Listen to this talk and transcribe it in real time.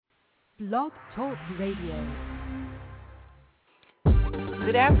Blog Talk Radio.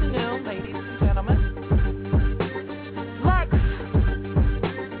 Good afternoon, ladies and gentlemen. Lex.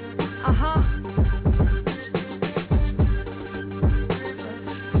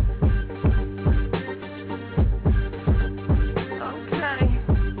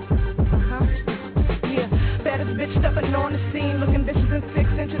 Bitch stepping on the scene, looking vicious and 6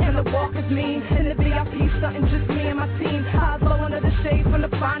 inches, and the walk is mean. In the VIP, stunting just me and my team. Eyes low under the shade from the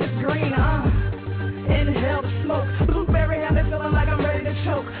finest green. Inhale the smoke, blueberry habit, feeling like I'm ready to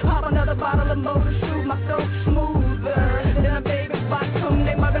choke. Pop another bottle of Mo to soothe my throat smoother than a baby's bottom.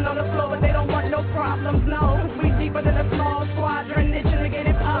 They mugging on the floor, but they don't want no problems. No, we deeper than a small squadron, itching to get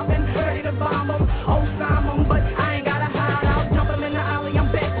it poppin', ready to bomb them. Oh, sign them, but I ain't gotta hide out. Jump them in the alley,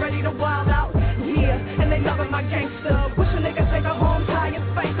 I'm back, ready to wild out. Yeah, and they loving my gangster. Wish a nigga take her home, tie and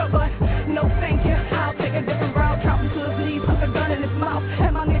spank her, but no thank you. I'll take a different route, drop him to his knees, put a gun in his mouth.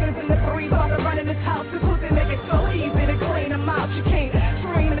 And my niggas in the threes, all the running this house. This pussy make it so easy to clean him out. You can't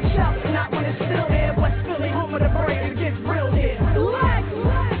scream and shout, not when it's still there. West Philly, home of the brave, it gets real here.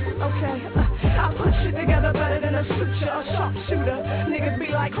 Okay, I put shit together better than a suture, a sharpshooter. Niggas be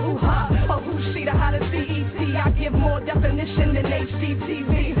like, hoo-ha, or who's she, the hottest CET. I give more definition than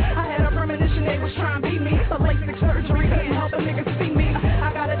HDTV. I had a premonition they was trying to beat me. A LASIK surgery couldn't help a nigga see me. I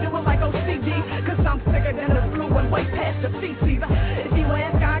gotta do it like OCD, cause I'm sicker than the flu and way past the feces. If you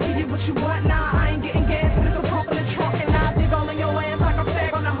ask, I'll give you what you want. Nah, I ain't getting gas, but it's a pump in the trunk. And I dig all in your ass like a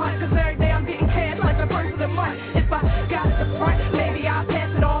fag on the hunt. Cause every day I'm getting cash like the first of the month. If I got it the front, maybe I'll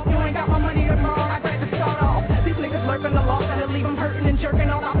pass it off. You ain't got my money tomorrow, I got to start off. These niggas lurking the loft, that'll leave them hurting and jerking.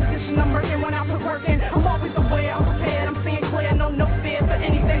 All opposition, I'm working when I'm working. I'm always aware, I'm prepared, I'm seeing clear. No fear for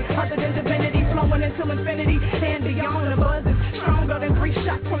anything other than divinity. Flowing until infinity and beyond. The buzz is stronger than 3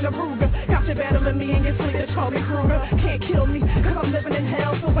 shots from the Ruger. Got you battling me in your sleep, it's Charlie Kruger. Can't kill me, cause I'm living in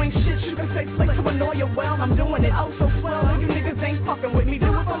hell. So ain't shit you can say slick to annoy you well. I'm doing it oh so swell. You niggas ain't fucking with me. Do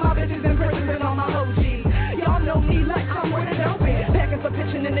it for my bitches in prison and all my OGs. Y'all know me like somewhere to don't be. Packing for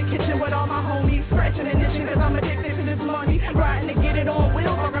pitching in the kitchen with all my homies. Scratching and itching cause I'm addicted to this money. Riding to get it on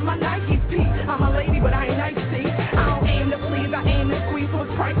wheels or in my Nikes P. I'm a lady but I ain't nice, see. I don't aim to please, I aim to squeeze. So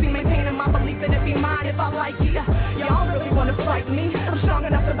it's pricey, maintaining my belief that it be mine if I like it. Y'all really wanna fight me? I'm strong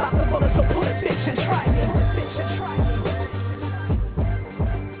enough to box the bullet, so pull a bitch and try me.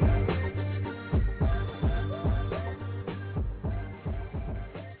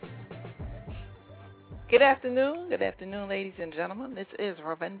 Good afternoon, ladies and gentlemen. This is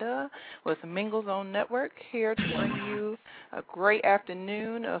Ravinda with Mingles on Network, here to bring you a great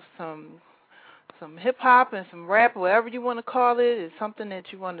afternoon of some hip-hop and some rap, whatever you want to call it. It's something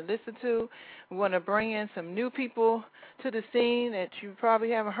that you want to listen to. We want to bring in some new people to the scene that you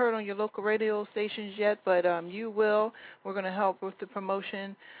probably haven't heard on your local radio stations yet, but you will. We're going to help with the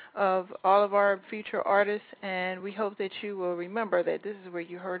promotion of all of our future artists, and we hope that you will remember that this is where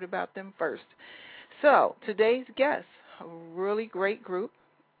you heard about them first. So, today's guests, a really great group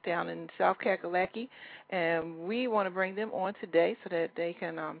down in South Kakalaki, and we want to bring them on today so that they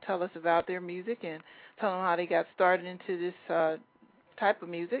can tell us about their music and tell them how they got started into this type of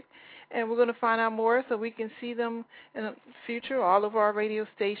music. And we're going to find out more so we can see them in the future, all of our radio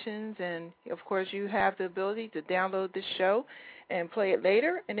stations, and, of course, you have the ability to download this show and play it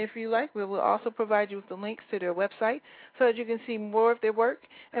later. And if you like, we will also provide you with the links to their website so that you can see more of their work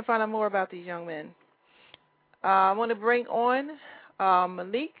and find out more about these young men. I want to bring on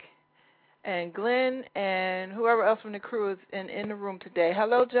Malik and Glenn and whoever else from the crew is in the room today.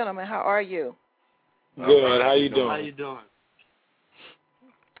 Hello, gentlemen. How are you? Good. How you doing?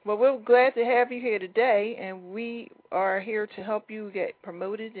 Well, we're glad to have you here today, and we are here to help you get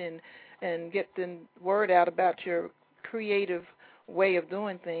promoted and get the word out about your creative way of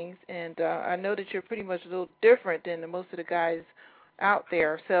doing things. And I know that you're pretty much a little different than most of the guys out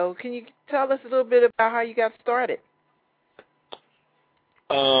there. So can you tell us a little bit about how you got started?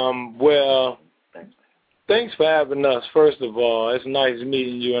 Well, thanks for having us, first of all. It's nice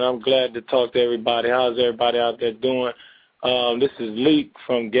meeting you, and I'm glad to talk to everybody. How's everybody out there doing? This is Leek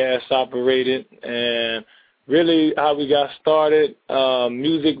from Gas Operated, and really how we got started,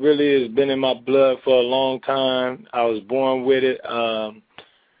 music really has been in my blood for a long time. I was born with it.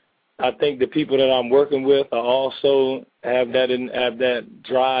 I think the people that I'm working with are also have that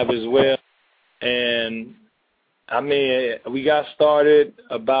drive as well. And I mean, we got started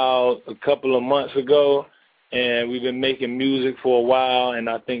about a couple of months ago, and we've been making music for a while. And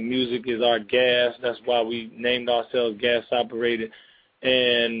I think music is our gas. That's why we named ourselves Gas Operated.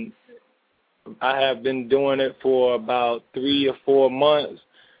 And I have been doing it for about 3 or 4 months,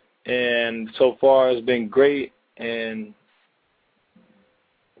 and so far it's been great. And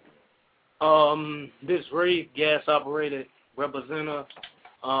This Ray, gas operated representative.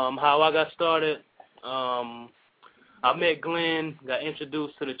 How I got started, I met Glenn, got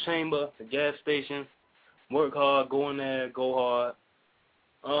introduced to the chamber, the gas station, work hard, go in there, go hard.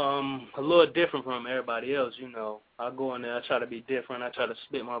 A little different from everybody else, you know. I go in there, I try to be different, I try to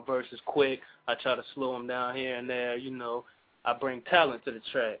spit my verses quick, I try to slow them down here and there, you know. I bring talent to the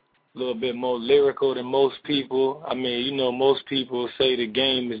track. A little bit more lyrical than most people. I mean, you know, most people say the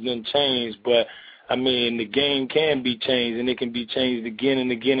game has been changed, but, I mean, the game can be changed, and it can be changed again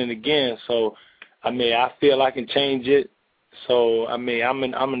and again and again. So, I mean, I feel I can change it. So, I mean,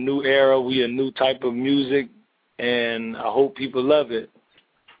 I'm a new era. We a new type of music, and I hope people love it.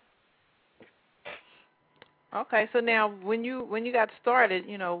 Okay, so now when you got started,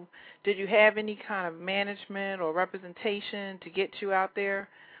 you know, did you have any kind of management or representation to get you out there,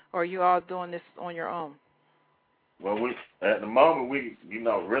 or are you all doing this on your own? Well, at the moment we, you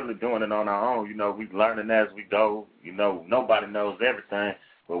know, really doing it on our own. You know, we learning as we go. You know, nobody knows everything,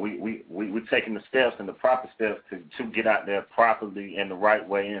 but we taking the steps and the proper steps to get out there properly in the right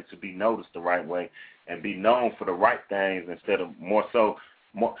way and to be noticed the right way and be known for the right things instead of more.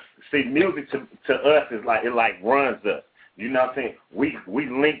 See, music to us is like, it like runs us. You know what I'm saying? We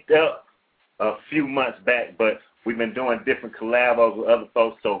linked up a few months back, but we've been doing different collabos with other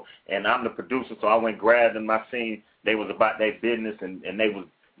folks. So, and I'm the producer, so I went grabbed in my scene. They was about their business, and they was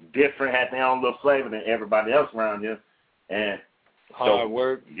different, had their own little flavor than everybody else around here. And hard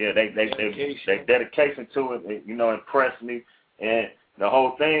work. Yeah, they dedication to it, you know, impressed me. And the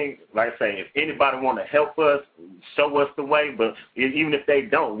whole thing, like I say, if anybody want to help us, show us the way, but even if they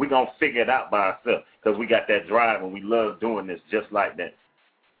don't, we're going to figure it out by ourselves because we got that drive and we love doing this just like that.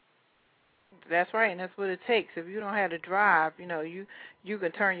 That's right, and that's what it takes. If you don't have the drive, you know, you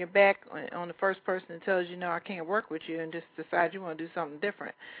can turn your back on the first person that tells you, no, I can't work with you, and just decide you want to do something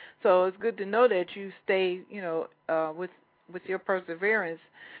different. So it's good to know that you stay, you know, with your perseverance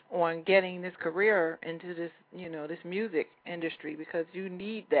on getting this career into this, you know, this music industry, because you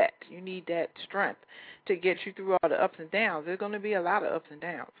need that. You need that strength to get you through all the ups and downs. There's going to be a lot of ups and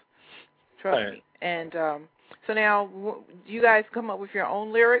downs. Trust me. And so now, you guys come up with your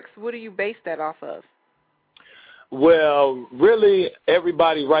own lyrics. What do you base that off of? Well, really,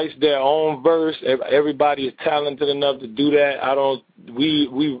 everybody writes their own verse. Everybody is talented enough to do that.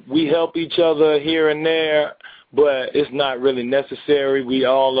 We help each other here and there, but it's not really necessary. We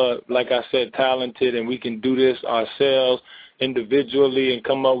all are, like I said, talented, and we can do this ourselves individually and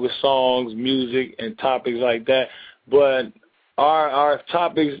come up with songs, music, and topics like that. But our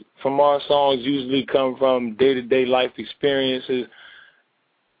topics from our songs usually come from day-to-day life experiences.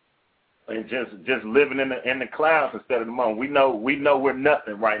 And just living in the clouds instead of the moment. We know we're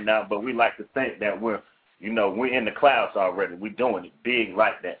nothing right now, but we like to think that we're in the clouds already. We're doing it big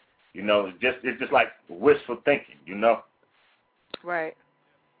like that. You know, it's just like wishful thinking, you know? Right.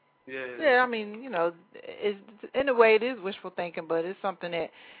 Yeah, I mean, you know, in a way it is wishful thinking, but it's something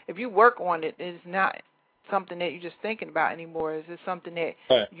that if you work on it, it's not something that you're just thinking about anymore. It's just something that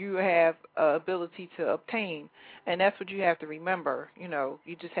you have ability to obtain, and that's what you have to remember. You know,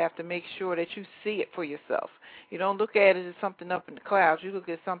 you just have to make sure that you see it for yourself. You don't look at it as something up in the clouds. You look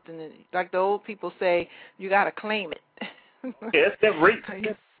at something that, like the old people say, you got to claim it. Yeah, it's in reach.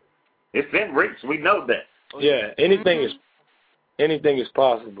 It's in reach. We know that. Yeah, anything is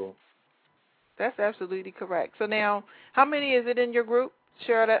possible. That's absolutely correct. So now, how many is it in your group?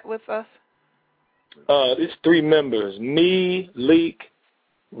 Share that with us. It's 3 members: me, Leak,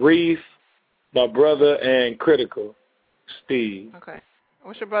 Reef, my brother, and Critical, Steve. Okay.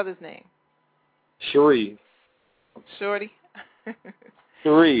 What's your brother's name? Sharif. Shorty.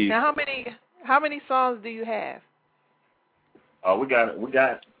 Sharif. Now, how many songs do you have? We got a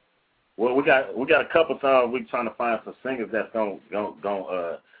couple songs. We're trying to find some singers that's gonna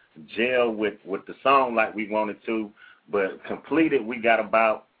gel with the song like we wanted to, but completed we got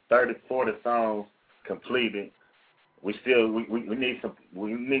about 30, 40 songs completed. We need some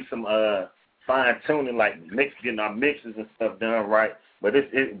fine tuning, like getting our mixes and stuff done right. But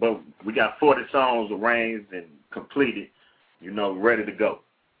we got 40 songs arranged and completed, you know, ready to go.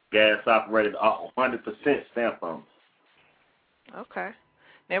 Gas operated, 100% stamp on. Okay.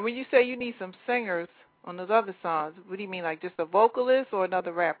 Now, when you say you need some singers on those other songs, what do you mean, like just a vocalist or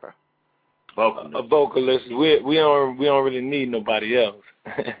another rapper? Vocalist. A vocalist. We don't really need nobody else.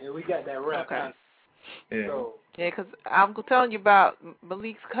 Yeah, we got that rap. Okay. Yeah. So, yeah, because I'm telling you about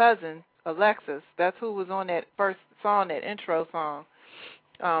Malik's cousin, Alexis. That's who was on that first song, that intro song.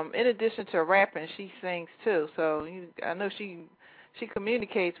 In addition to rapping, she sings too. So I know she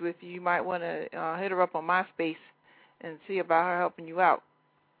communicates with you. You might want to hit her up on MySpace and see about her helping you out.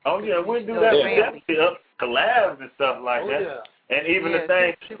 Oh, yeah, we do that. We definitely up collabs and stuff like that. Yeah. And even the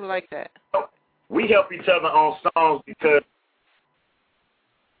thing, people like that. We help each other on songs because,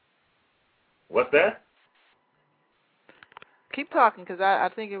 what's that? Keep talking, because I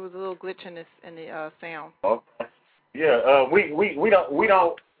think it was a little glitch in the sound. Okay. Yeah,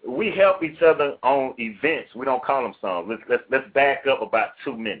 we help each other on events. We don't call them songs. Let's back up about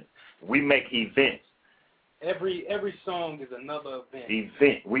 2 minutes. We make events. Every song is another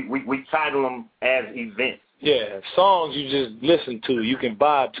event. We title them as events. Yeah, songs you just listen to. You can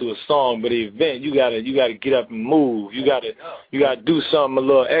vibe to a song, but the event you gotta get up and move. You gotta do something a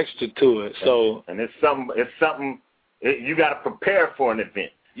little extra to it. So it's something you gotta prepare for an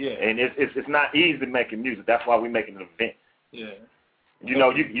event. Yeah. And it's not easy making music. That's why we making an event. Yeah. You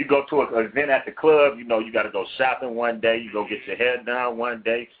know, you go to an event at the club. You know, you got to go shopping one day. You go get your hair done one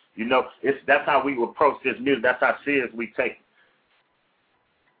day. You know, that's how we approach this music. That's how serious we take it.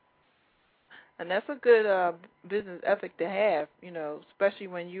 And that's a good business ethic to have, you know, especially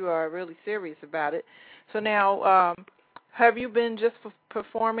when you are really serious about it. So now, have you been just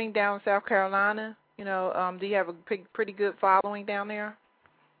performing down in South Carolina? You know, do you have a pretty good following down there?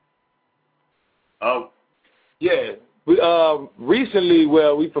 Oh, yeah. We recently,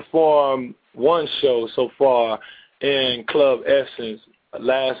 we performed one show so far in Club Essence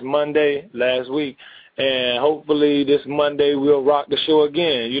last week, and hopefully this Monday we'll rock the show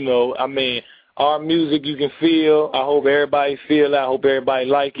again. You know, I mean, our music you can feel. I hope everybody feel it. I hope everybody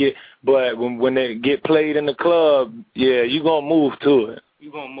like it. But when they get played in the club, yeah, you gonna move to it. You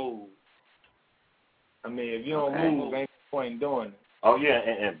gonna move. I mean, if you don't move, ain't no point in doing it. Oh yeah,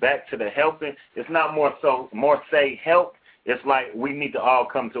 and back to the helping. It's not more say help. It's like we need to all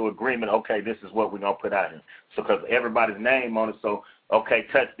come to agreement. Okay, this is what we're gonna put out here. So because everybody's name on it. So okay,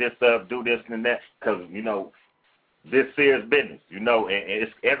 touch this up, do this and that. Because you know, this serious business. You know, and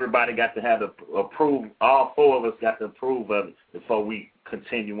it's everybody got to have to approve. All four of us got to approve of it before we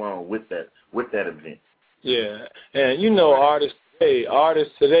continue on with that event. Yeah, and you know, artists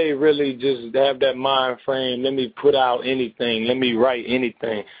today really just have that mind frame. Let me put out anything. Let me write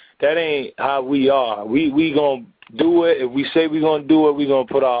anything. That ain't how we are. We gonna do it. If we say we gonna do it, we gonna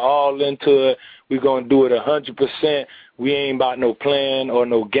put our all into it. We gonna do it 100%. We ain't about no plan or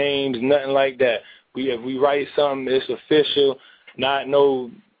no games, nothing like that. If we write something, it's official. Not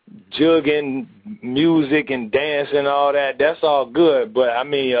no jugging music and dancing and all that. That's all good. But I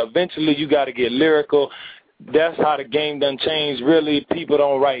mean, eventually you got to get lyrical. That's how the game done changed, really. People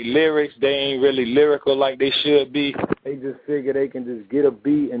don't write lyrics. They ain't really lyrical like they should be. They just figure they can just get a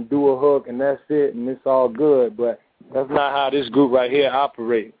beat and do a hook, and that's it, and it's all good. But that's not how this group right here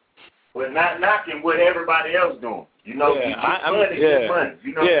operates. We're not knocking what everybody else doing. You know, yeah, get money.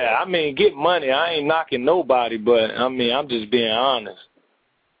 You know? Yeah, I mean, get money. I ain't knocking nobody, but, I mean, I'm just being honest.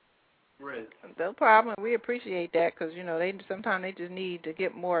 Right. No problem. We appreciate that because, you know, sometimes they just need to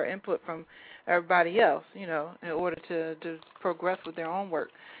get more input from everybody else, you know, in order to progress with their own work.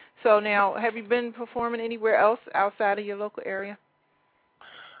 So now, have you been performing anywhere else outside of your local area?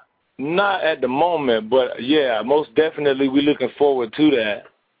 Not at the moment, but, yeah, most definitely we're looking forward to that.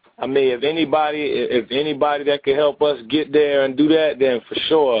 I mean, if anybody that can help us get there and do that, then for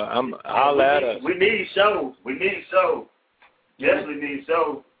sure, I'll add us. We need shows. Definitely need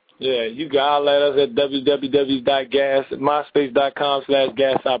shows. Yeah, you can holler at us at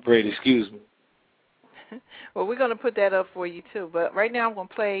myspace.com/gasoperator. Excuse me. Well, we're going to put that up for you, too. But right now I'm going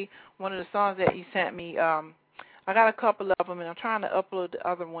to play one of the songs that you sent me. I got a couple of them, and I'm trying to upload the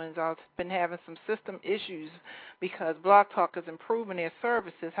other ones. I've been having some system issues because Blog Talk is improving their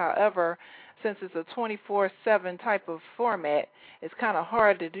services. However, since it's a 24/7 type of format, it's kind of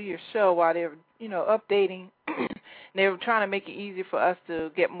hard to do your show while they're, you know, updating. They were trying to make it easy for us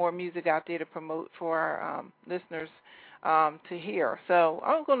to get more music out there to promote for our listeners to hear. So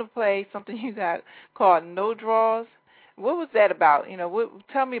I'm going to play something you got called No Draws. What was that about? You know,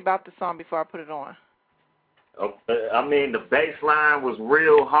 tell me about the song before I put it on. I mean, the bass line was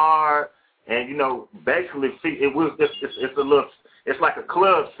real hard, and you know, basically, it's like a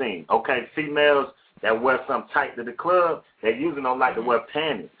club scene. Okay, females that wear something tight to the club, they usually don't like to wear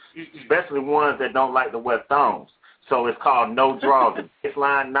panties, especially ones that don't like to wear thongs. So it's called No Draws. The bass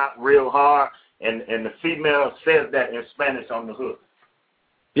line not real hard, and the female says that in Spanish on the hook.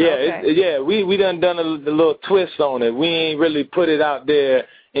 Yeah, okay. We done a little twist on it. We ain't really put it out there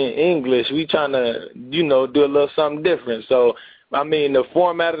in English. We trying to, you know, do a little something different. So, I mean, the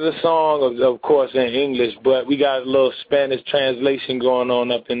format of the song, of course, in English, but we got a little Spanish translation going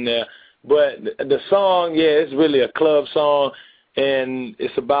on up in there. But the song, yeah, it's really a club song, and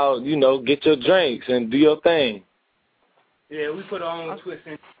it's about, you know, get your drinks and do your thing. Yeah, we put our own twist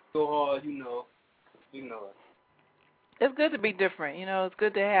in, go hard, you know it. It's good to be different. It's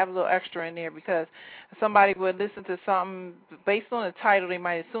good to have a little extra in there because somebody would listen to something based on the title, they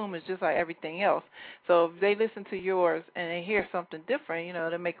might assume it's just like everything else. So if they listen to yours and they hear something different,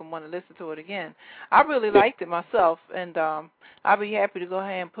 it'll make them want to listen to it again. I really liked it myself, and I'll be happy to go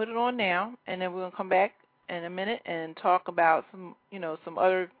ahead and put it on now, and then we're going to come back in a minute and talk about some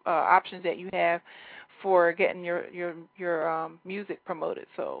other options that you have for getting your music promoted.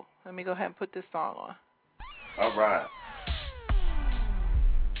 So let me go ahead and put this song on. All right.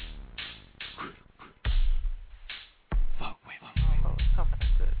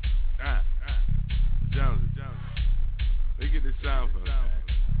 Jones. Let me get this sound for us.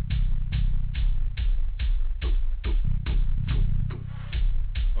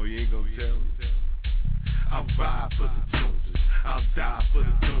 Oh, you ain't gonna tell me? I'll ride for the Joneses, I'll die for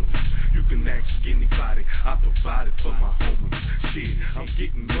the Joneses. You can ask anybody, I provide it for my homies. Shit, I'm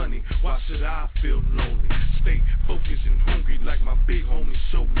getting money, why should I feel lonely? Stay focused and hungry like my big homie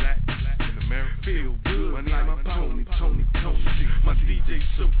Show Black. In America, feel good like my Tony. My DJ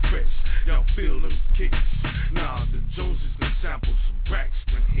so fresh, y'all feel them kicks. Nah, the Joneses and samples some racks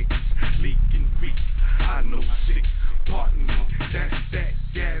and hicks. Leaking beef, I know sick. Pardon me, that's that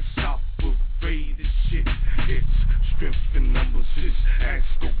gas operated shit. It's strength in numbers, just ask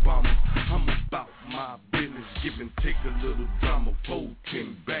Obama. I'm about my business, give and take a little drama.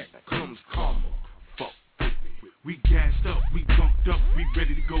 Poking back comes karma. Fuck with me. We gassed up, we bumped up, we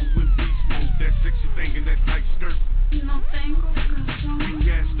ready to go in beast mode. That sexy thing in that tight skirt. We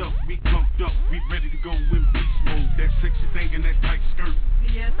gassed up, we bumped up, we ready to go in beast mode. That sexy thing in that tight skirt.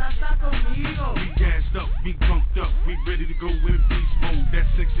 We gassed up, we bumped up, we ready to go in beast mode. That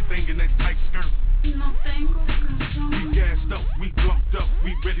sexy thing in that tight skirt. We gassed up, we bumped up,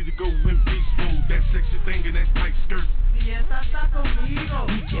 we ready to go in beast mode. That sexy thing in that tight skirt. We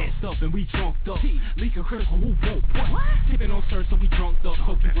gassed up and we drunked up. Leaking critical, who won't what? Tipping on sir, so we drunked up.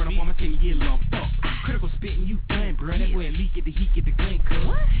 Hope you run up on my team, you get lumped up. Critical spitting, you done, bro. That way leak it, the heat, get the gun cut.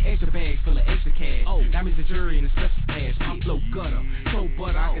 Extra bags full of extra cash. Diamonds the jury in a special stash. My flow gutter. So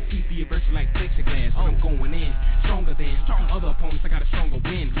butter, I can see the aversion like plexiglass. When I'm going in, stronger than other opponents, I got a stronger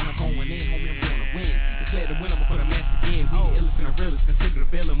win. When I'm going in, homie, I'm gonna win. Declare the winner before the match begins. We the illest and the realest, consider the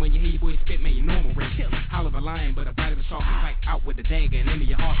villain. When you hear your boy spit, man, you normal range. Holler of a lion, but a bite of the shark is like out with the dagger and into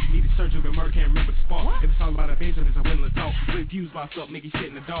your heart. You need a surgery, but murder can't remember the spark. If it's all about a bench, it's a willing to talk. Refuse box up, nigga, shit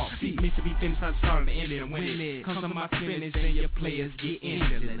in the dark. Beat me to be finished, I started to end it and win it. Cause I'm my finish, and your players get in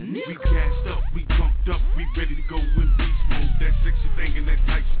it. We gassed up, we bumped up, we ready to go in beast mode. That sexy thing in that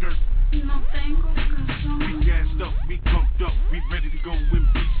tight skirt. We gassed up, we bumped up, we ready to go in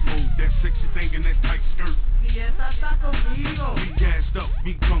beast mode. That sexy thing in that tight skirt. We gassed up,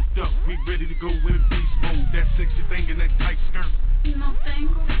 we bumped up, we ready to go in beast mode. That sexy thing in that tight skirt. We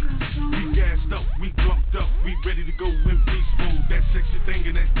gassed up, we bumped up, we ready to go in beast mode. That sexy thing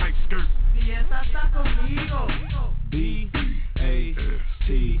in that tight skirt. B-A-S-T-O-E.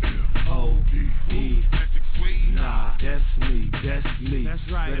 Nah, that's me. That's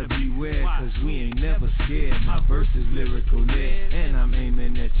right. Better beware, cause we ain't never scared. My verse is lyrical lead, and I'm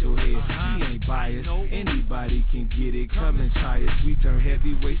aiming at your head. We ain't biased, anybody can get it. Come and try us. We turn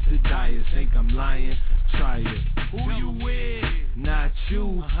heavyweights to diets. Think I'm lying? Try it. Who you with? Not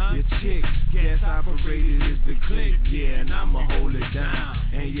you, your chick. Gas operated is the click, yeah, and I'ma hold it down.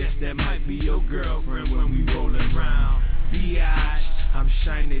 And yes, that might be your girlfriend when we rollin' round. B.I. I'm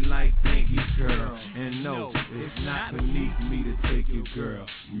shiny like Pinky girl. And no, it's not beneath me to take your girl.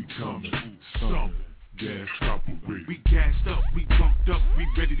 We coming, something. Gas operate. We gassed up, we bumped up, we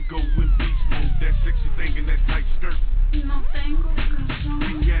ready to go in beast mode. That sexy thing in that tight skirt. We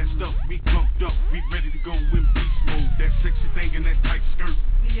gassed up, we bumped up, we ready to go in beast mode. That sexy thing in that tight skirt.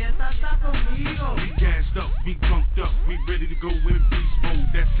 We gassed up, we bumped up, we ready to go in beast mode.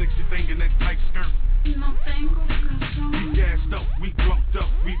 That sexy thing in that tight skirt. We gassed up, we bumped up,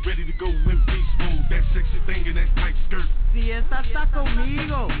 we ready to go in beast mode. That sexy thing in that tight skirt. Si esa está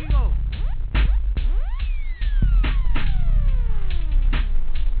conmigo.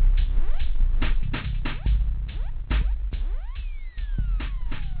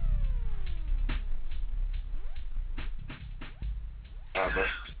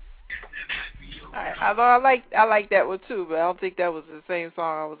 Alright, I like that one too, but I don't think that was the same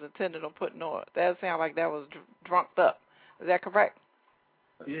song I was intended on putting on. That sounded like that was drunked up. Is that correct?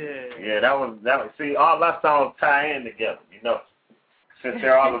 Yeah, that was. See, all our songs tie in together, you know. Since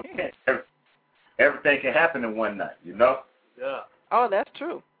they're all everything can happen in one night, you know. Yeah. Oh, that's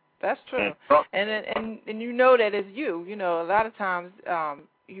true. That's true. And you know that it's you. You know, a lot of times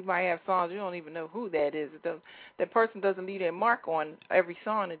you might have songs you don't even know who that is. That person doesn't leave their mark on every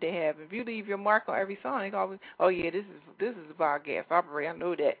song that they have. If you leave your mark on every song, they always, oh yeah, this is about gas operator. I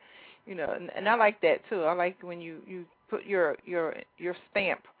know that, and I like that too. I like when you put your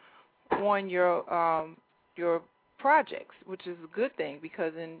stamp on your projects, which is a good thing,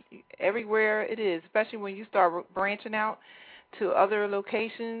 because everywhere it is, especially when you start branching out to other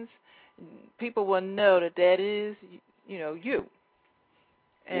locations, people will know that is you.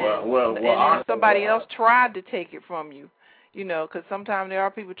 And, if somebody else tried to take it from you, because sometimes there are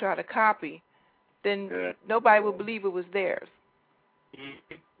people try to copy, then nobody will believe it was theirs.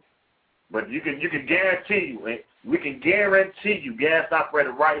 But you can guarantee you, we can guarantee you, gas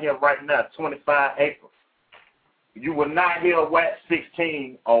operator right here, right now, 25 April, you will not hear Wax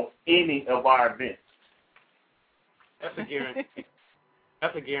 16 on any of our events. That's a guarantee.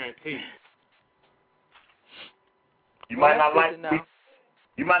 That's a guarantee. You might not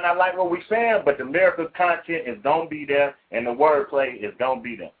like what we're saying, but the lyrical content is gonna be there, and the wordplay is gonna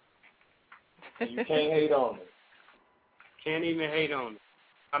be there. You can't hate on it. Can't even hate on it.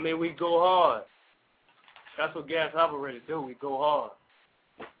 I mean, we go hard. That's what gas operators do. We go hard.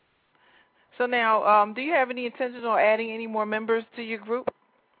 So now, do you have any intention on adding any more members to your group?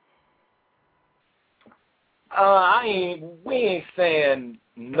 We ain't saying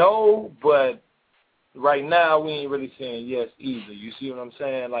no, but right now we ain't really saying yes either. You see what I'm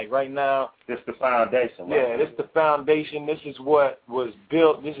saying? Like right now, this the foundation. Right? Yeah, this the foundation. This is what was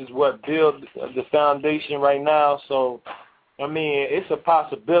built. This is what built the foundation right now. So, I mean, it's a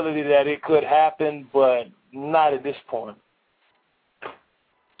possibility that it could happen, but not at this point.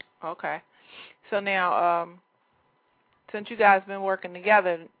 Okay. So now, since you guys been working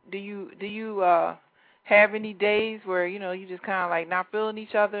together, do you have any days where you just kind of like not feeling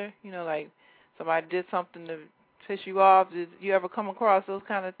each other? Like somebody did something to piss you off. Did you ever come across those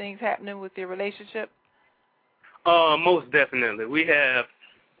kind of things happening with your relationship? Most definitely. We have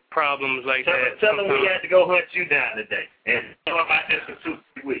problems like that. Tell them we had to go hunt you down today and talk about this for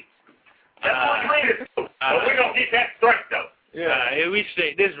 2 weeks. That's what we did. But we're gonna get that straight though. Yeah, we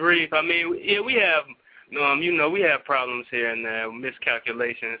say this brief. I mean, we have, we have problems here and there,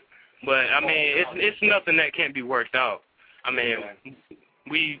 miscalculations. But I mean, it's nothing that can't be worked out. I mean,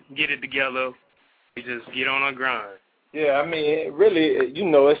 we get it together. We just get on our grind. Yeah, I mean, really,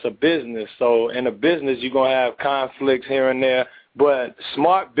 it's a business. So in a business, you're gonna have conflicts here and there. But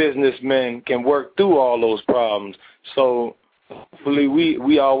smart businessmen can work through all those problems. So hopefully,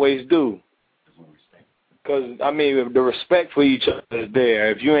 we always do. Because, I mean, the respect for each other is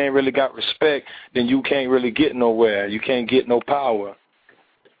there. If you ain't really got respect, then you can't really get nowhere. You can't get no power.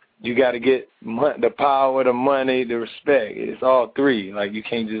 You got to get the power, the money, the respect. It's all three. Like, you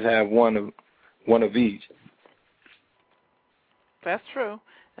can't just have one of each. That's true.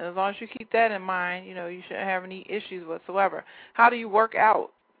 And as long as you keep that in mind, you shouldn't have any issues whatsoever. How do you work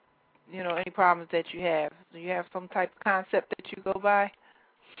out, any problems that you have? Do you have some type of concept that you go by?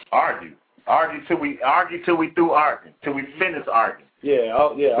 Argue till we through arguing, till we finish arguing. Yeah.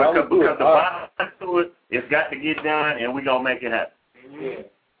 Because the bottom line to it, it's got to get done, and we're gonna make it happen. Yeah.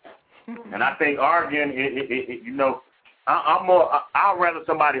 And I think arguing, I'd rather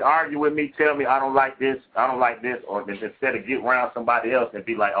somebody argue with me, tell me I don't like this, or instead of get around somebody else and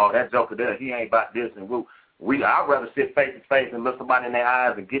be like, oh, that joker there, he ain't about this, and I'd rather sit face to face and look somebody in their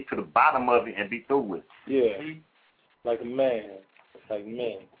eyes and get to the bottom of it and be through with it. Yeah, like a man.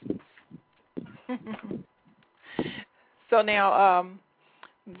 So now,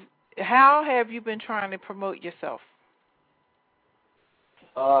 how have you been trying to promote yourself?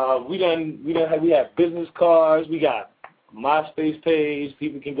 We have business cards. We got MySpace page.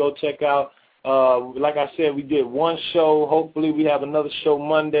 People can go check out. Like I said, we did one show. Hopefully, we have another show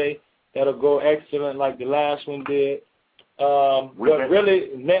Monday that'll go excellent, like the last one did. But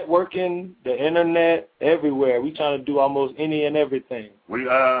really, networking, the internet, everywhere. We trying to do almost any and everything. We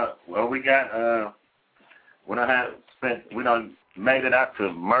done made it out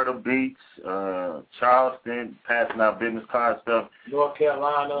to Myrtle Beach, Charleston, passing out business card stuff. North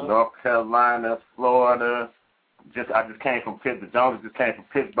Carolina, Florida. I just came from Jones just came from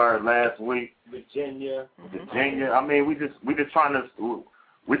Pittsburgh last week. Virginia. I mean, we're trying to do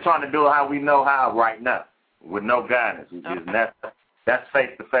it how we know how right now, with no guidance. That's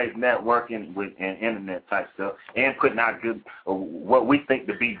face-to-face networking and internet type stuff, and putting out what we think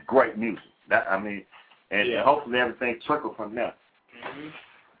to be great music. And hopefully everything trickle from there. Mm-hmm.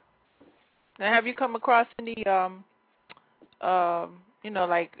 Now, have you come across any,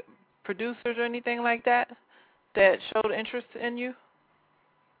 like producers or anything like that showed interest in you?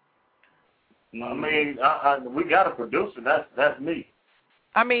 I mean, we got a producer. That's me.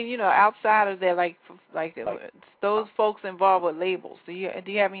 I mean, outside of that, like those folks involved with labels. Do you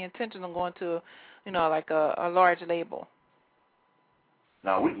have any intention of going to, like a large label?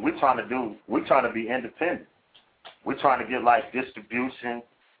 No, we're trying to be independent. We're trying to get like distribution.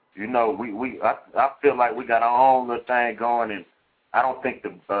 I feel like we got our own little thing going, and I don't think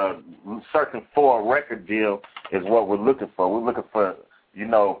the searching for a record deal is what we're looking for. We're looking for,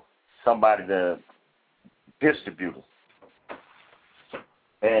 somebody to distribute us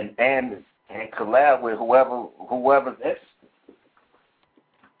and collab with whoever's interested.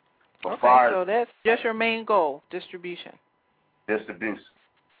 Okay, so that's just your main goal, distribution. Distribution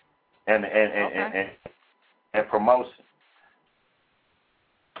and promotion.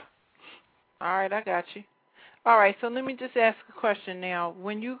 All right, I got you. All right, so let me just ask a question now.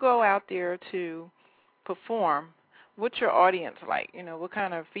 When you go out there to perform, what's your audience like? What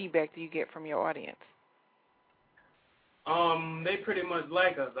kind of feedback do you get from your audience? They pretty much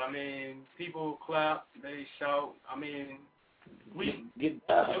like us. I mean, people clap, they shout. I mean, we get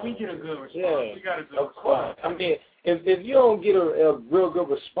a good response. Yeah, we got a good of course. I mean, if you don't get a real good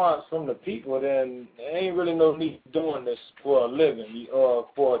response from the people, then there ain't really no need doing this for a living or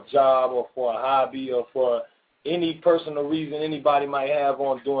for a job or for a hobby or for any personal reason anybody might have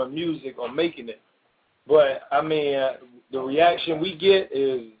on doing music or making it. But, I mean, the reaction we get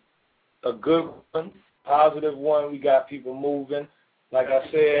is a good one, positive one. We got people moving. Like I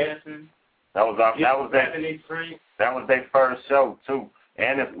said, that was their first show, too.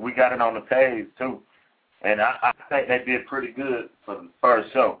 And we got it on the page, too. And I think they did pretty good for the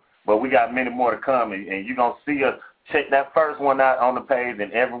first show. But we got many more to come, and you're going to see us check that first one out on the page,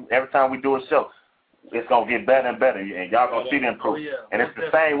 and every time we do a show, it's going to get better and better, and y'all going to see the improvement. Oh, yeah. And it's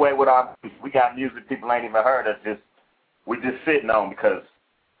the same way with our music. We got music people ain't even heard us. We just sitting on because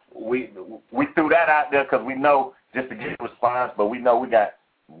we threw that out there because we know just to get a response, but we know we got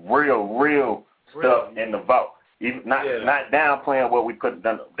real stuff in the vault. Even not downplaying what we put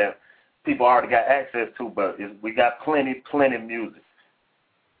done that people already got access to, but we got plenty music.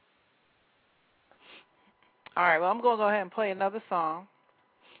 All right, well, I'm going to go ahead and play another song,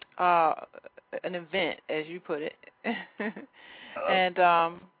 an event, as you put it. And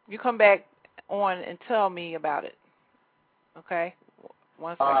you come back on and tell me about it. Okay?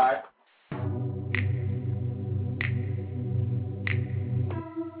 One second. All right.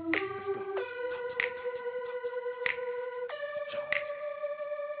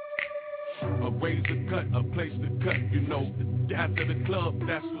 A razor cut, a place to cut, After the club,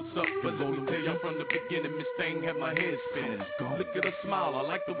 that's what's up. But let me tell you from the beginning, Miss Thing had my head spinning. Look at her smile, I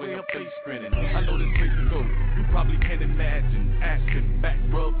like the way her face grinning. I know this place to go, you probably can't imagine. Asking back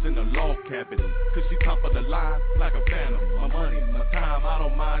rubs in a log cabin. Cause she top of the line like a phantom. My money, my time, I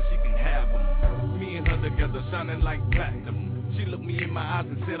don't mind, she can have them. Me and her together shining like platinum. She looked me in my eyes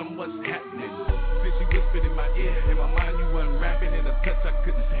and said, what's happening? Then she whispered in my ear, in my mind you wasn't rapping. In a touch I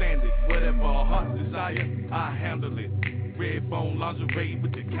couldn't stand it. Whatever her heart desire, I handle it. Red bone lingerie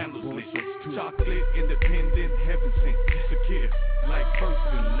with the candles lit. Chocolate, independent, heaven sent. Secure, like first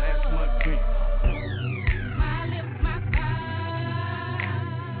and last month rent. My lips, my thighs,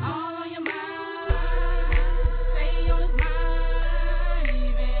 all on your mind. Stay on his mind,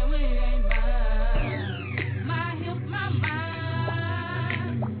 even when it ain't mine. My hips, my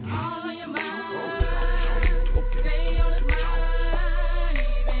mind, all on your mind. Stay on his mind,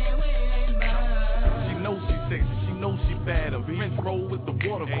 even when it ain't mine. She knows she's sexy, she knows she bad. A French roll with the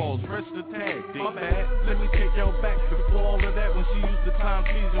waterfalls, press the tag. My bad, let me take y'all back before all of that. When she used to time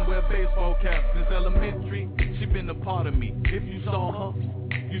she's and wear baseball caps. Since elementary, she been a part of me. If you saw her,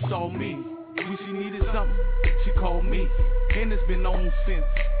 you saw me. When she needed something, she called me. And it's been on since,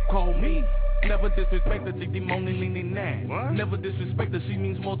 call me. Never disrespect her, she demoning that. What? Never disrespect her, she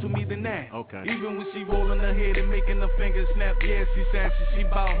means more to me than that. Okay. Even when she rolling her head and making her fingers snap, yeah, she sassy, she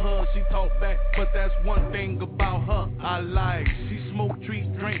bout her, she talk back. But that's one thing about her, I like. She smoke,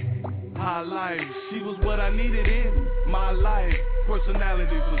 treat, drink, high life. She was what I needed in my life.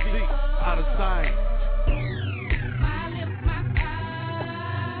 Personality, physique, out of sight. My lips, my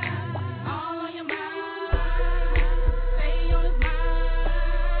thighs, all on your mind. Stay on his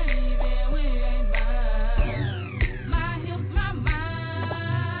mind, even when it ain't mine. My hips, my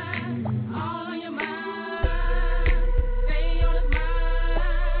mind, all on your mind. Stay on his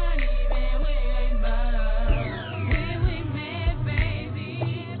mind, even when it ain't mine. When we met, baby,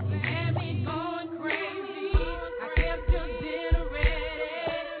 had me going crazy. I kept your dinner ready,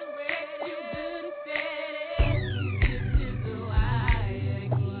 you good and steady.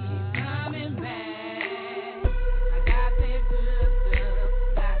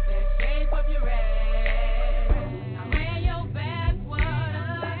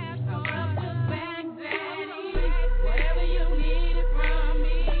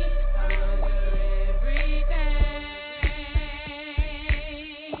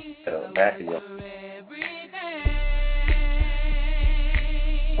 back of you.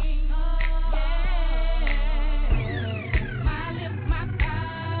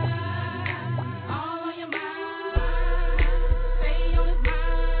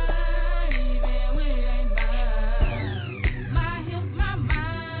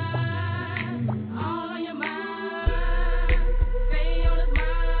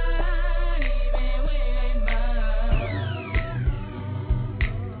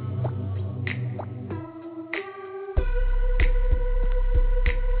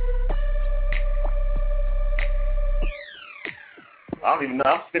 I don't even know.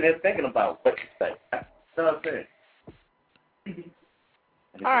 I'm sitting here thinking about what you say. That's what I'm saying.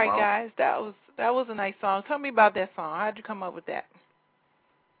 All right, guys, that was a nice song. Tell me about that song. How'd you come up with that?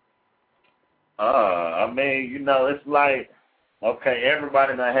 I mean, you know, it's like, okay,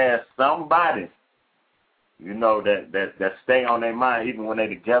 everybody that has somebody, you know, that stay on their mind even when they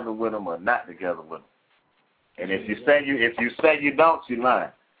together with them or not together with them. And if you say you don't, you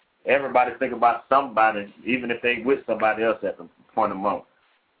lying. Everybody think about somebody, even if they with somebody else at the point of moment.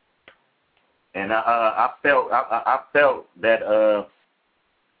 And I felt that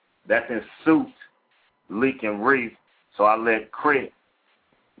that's in suit, Leak and Reef, so I let Crit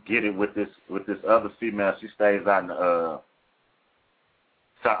get it with this other female. She stays out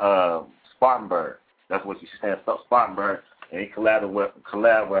in Spartanburg. That's what she stands for, Spartanburg, and he collab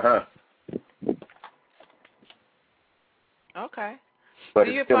with her. Okay. But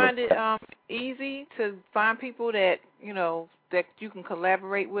do you find it easy to find people that that you can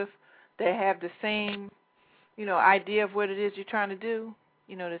collaborate with that have the same idea of what it is you're trying to do?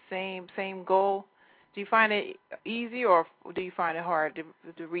 The same goal. Do you find it easy, or do you find it hard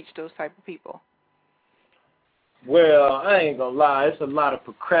to reach those type of people? Well, I ain't gonna lie, it's a lot of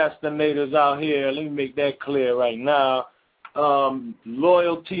procrastinators out here. Let me make that clear right now.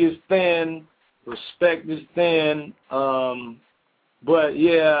 Loyalty is thin, respect is thin, but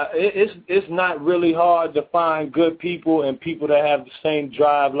yeah, it's not really hard to find good people and people that have the same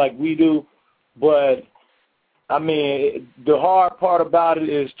drive like we do. But I mean, the hard part about it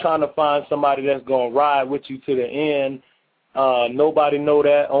is trying to find somebody that's gonna ride with you to the end. Nobody know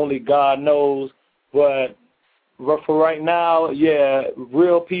that, only God knows. But for right now, yeah,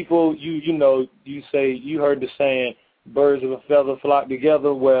 real people. You say you heard the saying, "Birds of a feather flock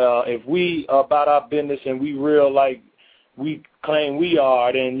together." Well, if we are about our business and we real like we claim we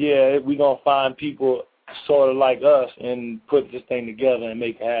are, then yeah, we gonna find people sort of like us and put this thing together and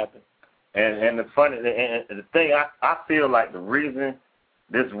make it happen. And the thing, I feel like the reason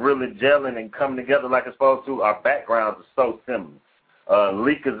this really gelling and coming together like it's supposed to, our backgrounds are so similar.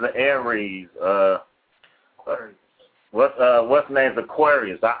 Leak is the Aries. What's name's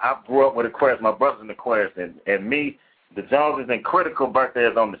Aquarius. I grew up with Aquarius. My brother's an Aquarius, and me, the Joneses and Critical birthday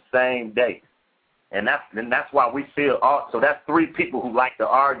is on the same day. And that's why we feel so that's three people who like to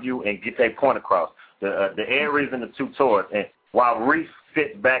argue and get their point across. The Aries and the two Taurus. And while Reef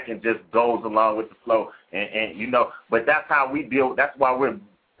sits back and just goes along with the flow, and but that's how we deal. That's why we're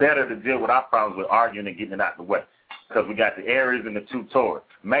better to deal with our problems with arguing and getting it out the way, because we got the Aries and the two Taurus.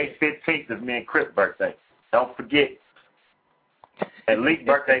 May 15th is me and Chris' birthday. Don't forget. And Lee's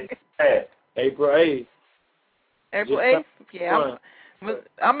birthday is April 8th. April 8th? Yeah,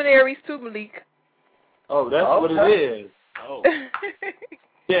 I'm an Aries too, Malik. Oh, that's what it is. Oh.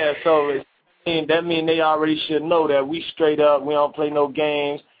 Yeah, so that means they already should know that we straight up, we don't play no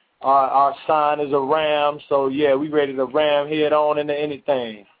games. Our sign is a ram, so yeah, we ready to ram head on into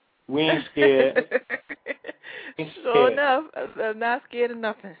anything. We ain't scared. Sure enough, I'm not scared of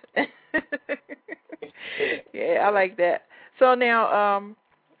nothing. Yeah, I like that. So now,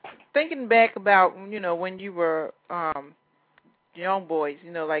 thinking back about, when you were young boys,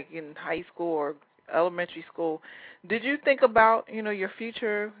 like in high school or elementary school, did you think about, your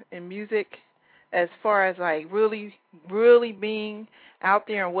future in music as far as like really, really being out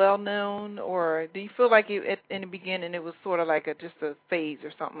there and well known, or do you feel like in the beginning it was sort of like just a phase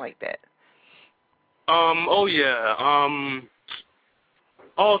or something like that? Oh yeah.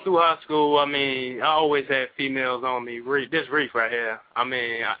 All through high school, I mean, I always had females on me. This Reef right here. I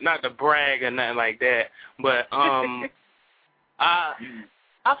mean, not to brag or nothing like that, but I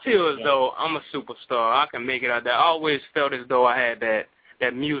feel as though I'm a superstar. I can make it out there. I always felt as though I had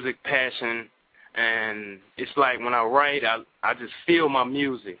that music passion, and it's like when I write, I just feel my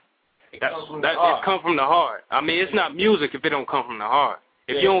music. It comes from the heart. I mean, it's not music if it don't come from the heart.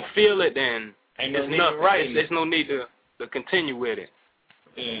 If you don't feel it, then it's nothing. There's no need to continue with it.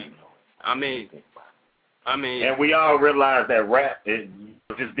 I mean, I mean, and we all realize that rap,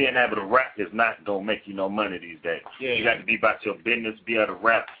 just being able to rap is not gonna make you no money these days. Yeah. You got to be about your business, be able to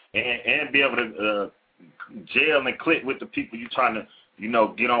rap, and be able to gel and click with the people you trying to,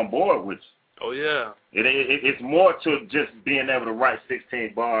 get on board with. Oh yeah. It's more to just being able to write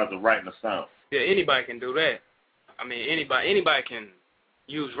 16 bars or writing a song. Yeah, anybody can do that. I mean, anybody can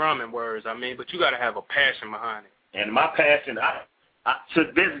use rhyming words. I mean, but you got to have a passion behind it. And my passion, I to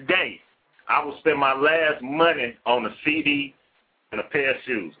this day, I will spend my last money on a CD and a pair of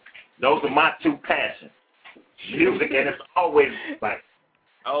shoes. Those are my two passions. Music, and it's always like,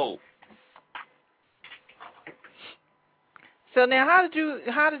 oh. So now,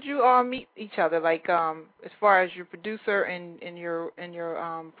 how did you all meet each other? Like, as far as your producer and your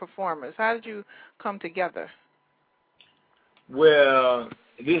performers, how did you come together? Well,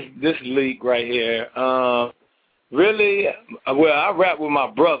 this leak right here. Really, I rap with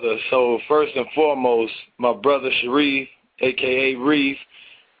my brother. So first and foremost, my brother Sharif, aka Reef.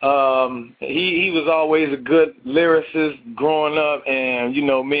 He was always a good lyricist growing up, and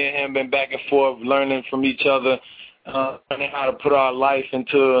me and him been back and forth learning from each other, learning how to put our life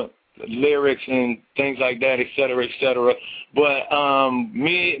into lyrics and things like that, et cetera, et cetera. But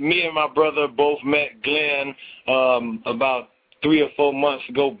me and my brother both met Glenn about 3 or 4 months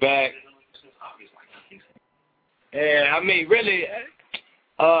ago back. And I mean, really,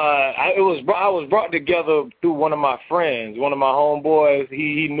 I was brought together through one of my friends, one of my homeboys.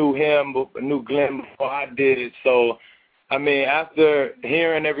 He knew him, knew Glenn before I did. So, I mean, after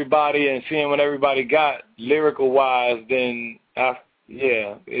hearing everybody and seeing what everybody got lyrical wise, then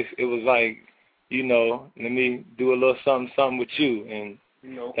it was like, let me do a little something with you, and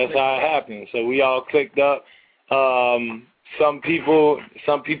that's how it happened. So we all clicked up. Some people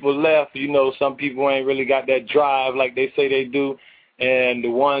left, some people ain't really got that drive like they say they do. And the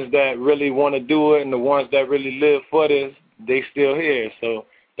ones that really want to do it and the ones that really live for this, they still here. So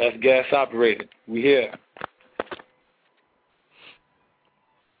that's Gas Operated. We here.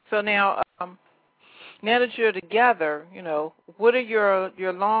 So now that you're together, what are your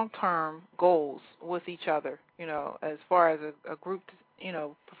long-term goals with each other, as far as a group,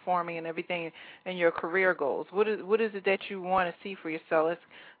 performing and everything, and your career goals? What is it that you want to see for yourself? Let's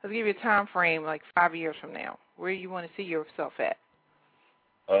give you a time frame, like 5 years from now. Where you want to see yourself at?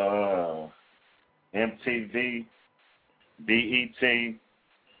 MTV, BET,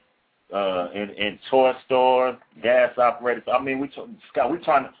 in toy store, Gas Operated. I mean, we're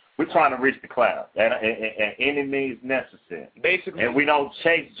trying to reach the clouds at any means necessary. Basically, and we don't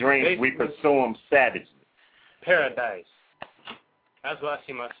chase dreams; we pursue them savagely. Paradise. That's where I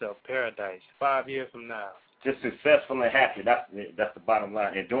see myself. Paradise. 5 years from now. Just successful and happy. That's the bottom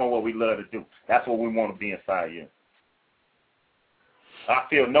line. And doing what we love to do. That's what we want to be inside you. I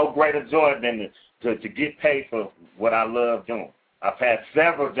feel no greater joy than to get paid for what I love doing. I've had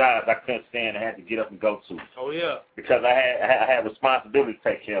several jobs I couldn't stand and had to get up and go to. Oh, yeah. Because I had responsibility to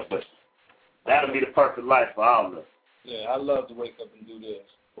take care of. But that'll be the perfect life for all of us. Yeah, I love to wake up and do this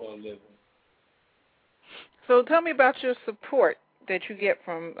for a living. So tell me about your support that you get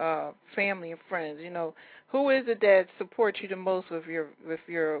from family and friends. Who is it that supports you the most with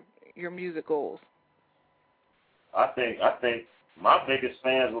your music goals? I think my biggest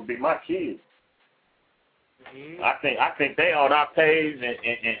fans will be my kids. Mm-hmm. I think they on our page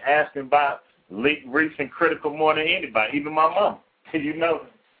and asking about Leak, Reef, and Critical more than anybody, even my mom. I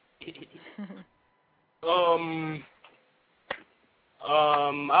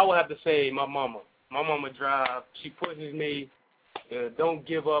would have to say my mama. My mama drive. She pushes me to don't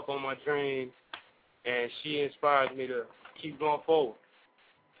give up on my dreams, and she inspires me to keep going forward.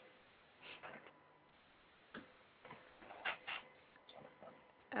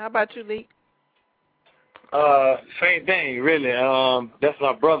 How about you, Lee? Same thing, really. That's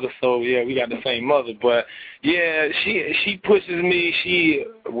my brother, so yeah, we got the same mother. But yeah, she pushes me.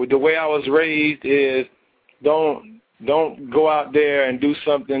 The way I was raised is don't go out there and do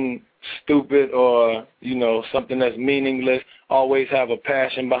something stupid or something that's meaningless. Always have a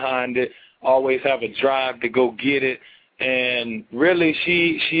passion behind it. Always have a drive to go get it. And really,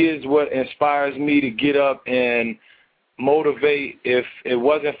 she is what inspires me to get up and motivate. If it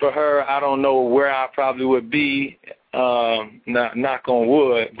wasn't for her, I don't know where I probably would be, knock on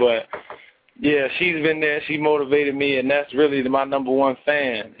wood, but yeah, she's been there. She motivated me, and that's really my number one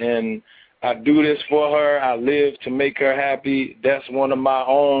fan, and I do this for her. I live to make her happy. That's one of my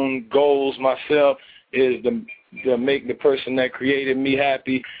own goals myself, is to make the person that created me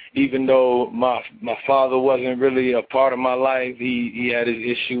happy, even though my father wasn't really a part of my life. He had his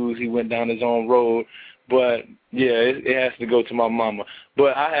issues. He went down his own road. But Yeah, it has to go to my mama.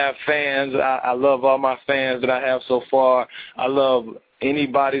 But I have fans. I love all my fans that I have so far. I love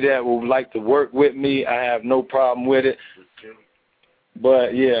anybody that would like to work with me. I have no problem with it.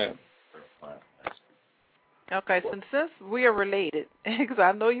 But, yeah. Okay, so since we are related, because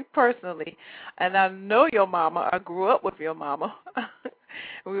I know you personally, and I know your mama, I grew up with your mama.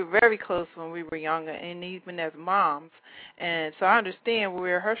 We were very close when we were younger, and even as moms. And so I understand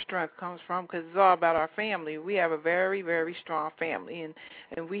where her strength comes from, because it's all about our family. We have a very, very strong family,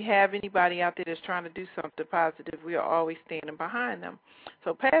 and we have anybody out there that's trying to do something positive, we are always standing behind them.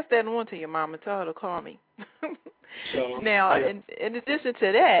 So pass that on to your mama. Tell her to call me. So, now, in addition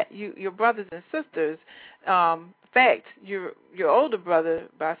to that, your brothers and sisters, in fact, your older brother,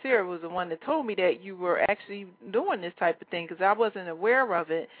 Basir, was the one that told me that you were actually doing this type of thing, because I wasn't aware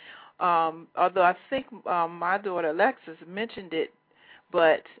of it, although I think my daughter Alexis mentioned it.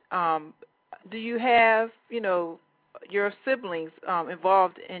 But do you have, your siblings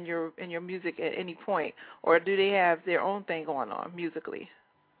involved in your music at any point, or do they have their own thing going on musically?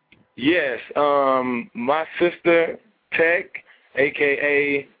 Yes, my sister, Tech,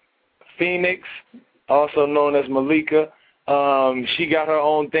 a.k.a. Phoenix, also known as Malika, she got her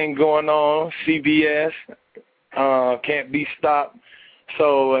own thing going on, CBS, Can't Be Stopped.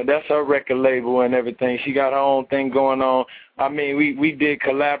 So that's her record label and everything. She got her own thing going on. I mean, we did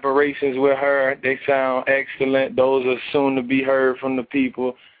collaborations with her. They sound excellent. Those are soon to be heard from the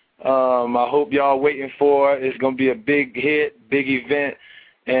people. I hope y'all waiting for it. It's going to be a big hit, big event,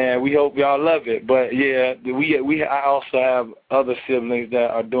 and we hope y'all love it. But, yeah, I also have other siblings that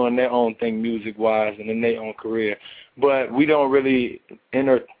are doing their own thing music-wise and in their own career. But we don't really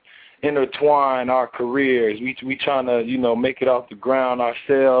intertwine our careers. We trying to, make it off the ground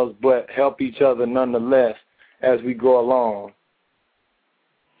ourselves, but help each other nonetheless as we go along.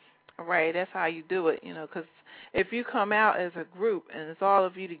 Right, that's how you do it, because if you come out as a group and it's all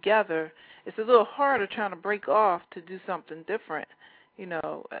of you together, it's a little harder trying to break off to do something different,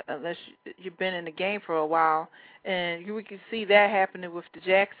 unless you've been in the game for a while. And we can see that happening with the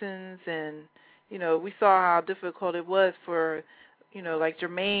Jacksons, and, we saw how difficult it was for like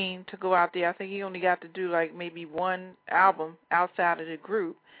Jermaine to go out there. I think he only got to do like maybe one album outside of the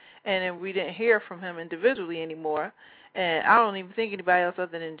group, and then we didn't hear from him individually anymore. And I don't even think anybody else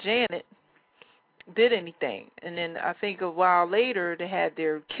other than Janet did anything. And then I think a while later they had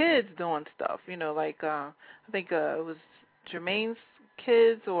their kids doing stuff, like I think it was Jermaine's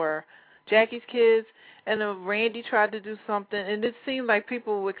kids or Jackie's kids, and then Randy tried to do something, and it seemed like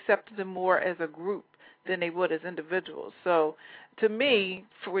people accepted them more as a group than they would as individuals. So to me,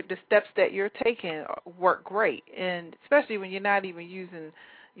 for the steps that you're taking work great, and especially when you're not even using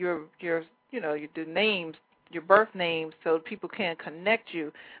your the names, your birth names, so people can connect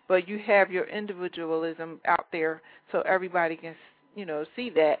you, but you have your individualism out there so everybody can see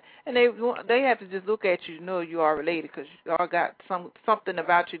that, and they have to just look at you to know you are related, because you all got something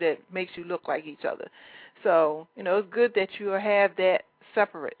about you that makes you look like each other. So it's good that you have that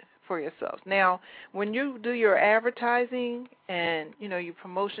separate for yourselves. Now, when you do your advertising and your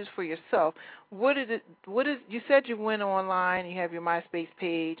promotions for yourself, you said you went online, you have your MySpace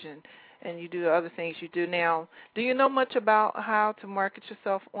page, and you do the other things you do now. Do you know much about how to market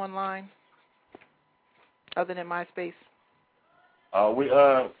yourself online other than MySpace?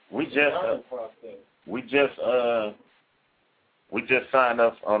 We just signed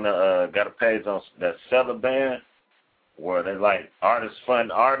up on the got a page on that Seller Band, where they like artists fund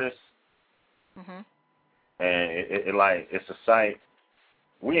artists, and it's a site.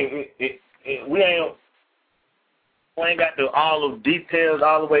 We ain't got all the details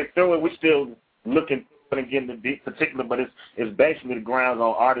all the way through it. We still looking and getting the particular, but it's basically the grounds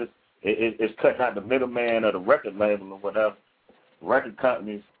on artists. It's cutting out the middleman or the record label or whatever, record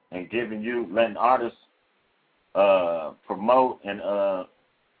companies, and letting artists promote and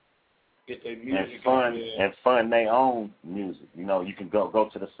get their music and fund their own music. You can go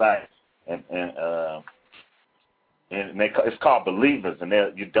to the site and it's called Believers, and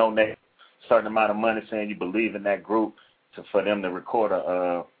you donate a certain amount of money saying you believe in that group for them to record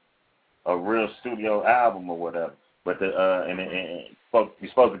a real studio album or whatever. But you're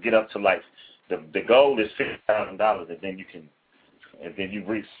supposed to get up to like the goal is $50,000, and then you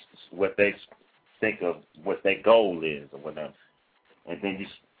reach what they think of what their goal is or whatever. And then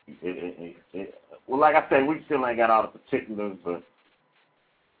well, like I said, we still ain't got all the particulars, but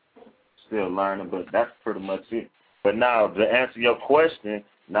still learning. But that's pretty much it. But now, to answer your question,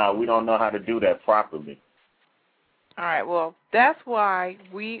 now we don't know how to do that properly. All right, well, that's why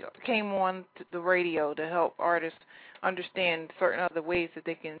we came on to the radio to help artists understand certain other ways that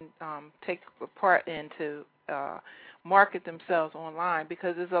they can take part into market themselves online,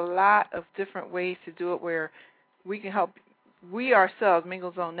 because there's a lot of different ways to do it where we can help. We ourselves,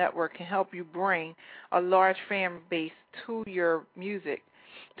 Mingle Zone Network, can help you bring a large fan base to your music,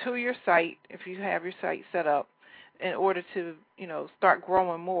 to your site, if you have your site set up, in order to, start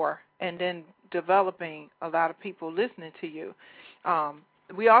growing more and then developing a lot of people listening to you.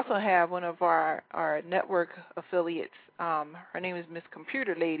 We also have one of our network affiliates. Her name is Miss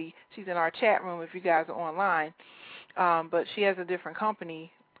Computer Lady. She's in our chat room if you guys are online, but she has a different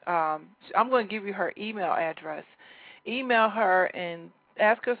company. I'm going to give you her email address. Email her and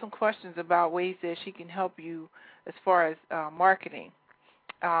ask her some questions about ways that she can help you as far as marketing.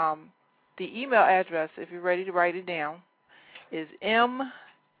 The email address, if you're ready to write it down, is MZPR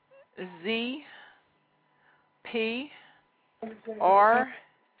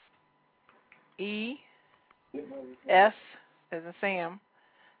ES as in Sam,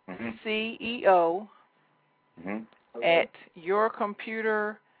 CEO at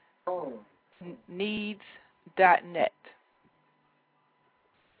yourcomputerneeds.net.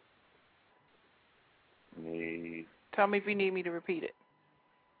 Tell me if you need me to repeat it.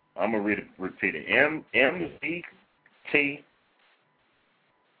 I'm going to repeat it.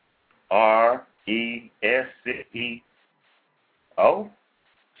 MZPRESCEO?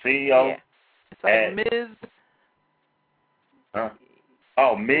 CEO? Yeah. It's like Ms. Ms.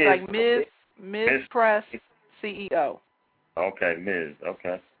 It's like Ms. Press CEO. Okay, Ms.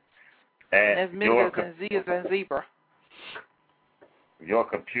 Okay. And that's Ms. as in Z as in zebra.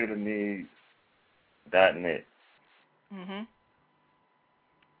 Yourcomputerneeds.net. Mhm.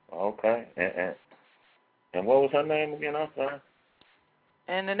 Okay. And what was her name again? I'm sorry.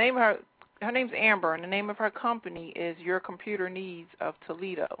 And the name of her name's Amber, and the name of her company is Your Computer Needs of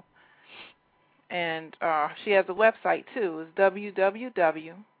Toledo. And she has a website too. It's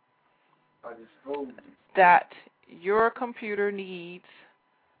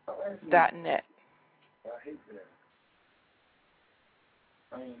www.yourcomputerneeds.net. I hate that.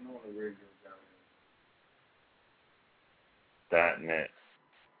 I ain't on the radio down .net.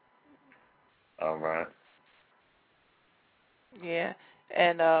 All right. Yeah,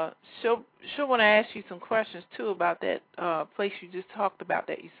 and she'll want to ask you some questions too about that place you just talked about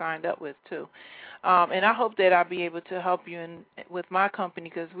that you signed up with too. And I hope that I'll be able to help you with my company,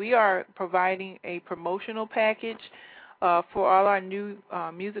 because we are providing a promotional package for all our new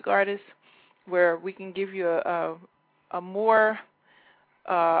music artists, where we can give you a more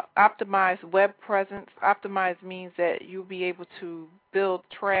optimized web presence. Optimized means that you'll be able to build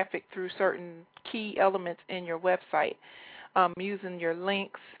traffic through certain key elements in your website, using your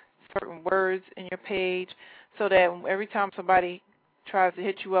links, certain words in your page, so that every time somebody tries to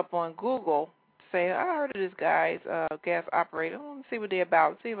hit you up on Google, say, I heard of this guy's gas operator. Let me see what they're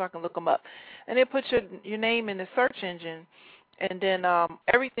about. See if I can look them up. And they put your name in the search engine, and then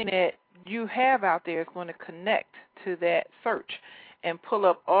everything that you have out there is going to connect to that search and pull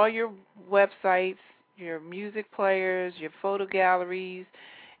up all your websites, your music players, your photo galleries,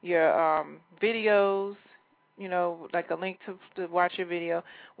 your videos, like a link to watch your video,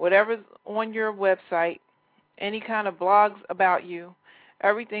 whatever's on your website, any kind of blogs about you,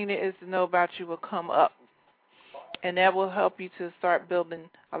 everything there is to know about you will come up. And that will help you to start building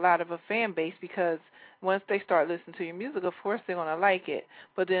a lot of a fan base, because once they start listening to your music, of course they're going to like it,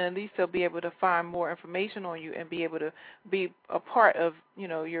 but then at least they'll be able to find more information on you and be able to be a part of,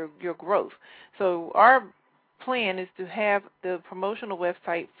 your growth. So our plan is to have the promotional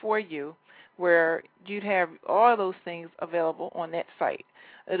website for you where you'd have all those things available on that site.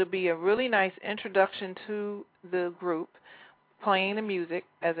 It'll be a really nice introduction to the group, playing the music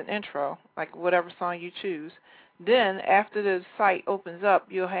as an intro, like whatever song you choose. Then after the site opens up,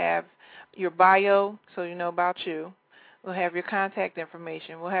 you'll have your bio, so you know about you. We'll have your contact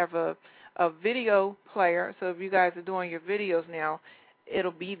information. We'll have a video player, so if you guys are doing your videos now,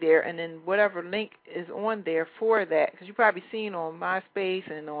 it'll be there. And then whatever link is on there for that, because you've probably seen on MySpace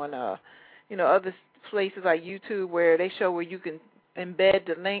and on other places like YouTube where they show where you can embed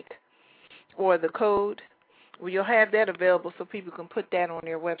the link or the code. Well, you'll have that available so people can put that on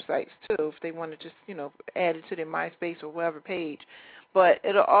their websites too if they want to just, add it to their MySpace or whatever page. But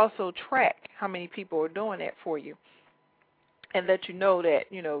it'll also track how many people are doing that for you and let you know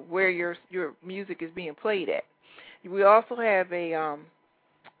that, where your music is being played at. We also have a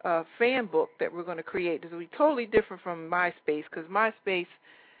fan book that we're going to create. This will be totally different from MySpace, because MySpace,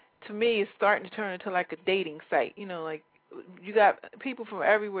 to me, is starting to turn into like a dating site. Like you got people from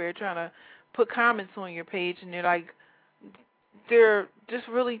everywhere trying to put comments on your page, and they're just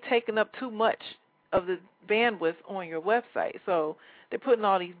really taking up too much of the bandwidth on your website. So they're putting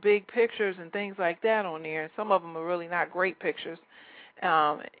all these big pictures and things like that on there. Some of them are really not great pictures.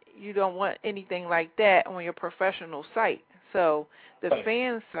 You don't want anything like that on your professional site. So the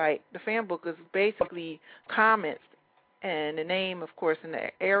fan site, the fan book, is basically comments and the name, of course, in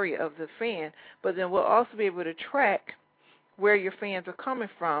the area of the fan. But then we'll also be able to track where your fans are coming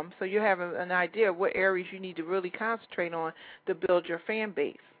from, so you have an idea of what areas you need to really concentrate on to build your fan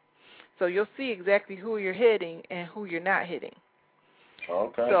base. So you'll see exactly who you're hitting and who you're not hitting.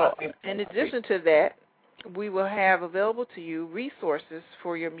 Okay. So in addition to that, we will have available to you resources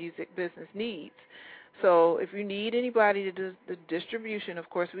for your music business needs. So if you need anybody to do the distribution, of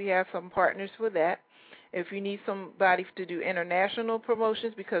course, we have some partners for that. If you need somebody to do international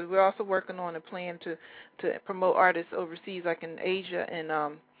promotions, because we're also working on a plan to promote artists overseas, like in Asia and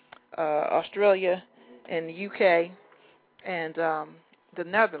Australia and the UK and the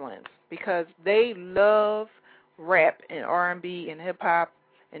Netherlands, because they love rap and R&B and hip-hop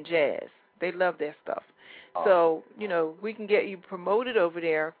and jazz. They love that stuff. So, we can get you promoted over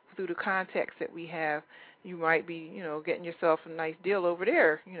there through the contacts that we have. You might be, getting yourself a nice deal over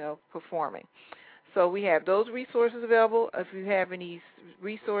there, performing. So we have those resources available. If you have any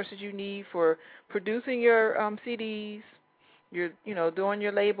resources you need for producing your CDs, your doing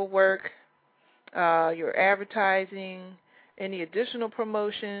your label work, your advertising, any additional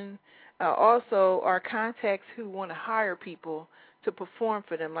promotion, also our contacts who want to hire people to perform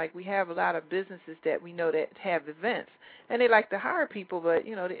for them. Like we have a lot of businesses that we know that have events, and they like to hire people, but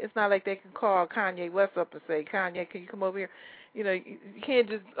it's not like they can call Kanye West up and say, Kanye, can you come over here? You can't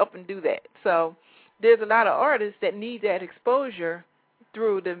just up and do that. So there's a lot of artists that need that exposure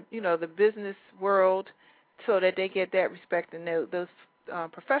through the the business world, so that they get that respect and those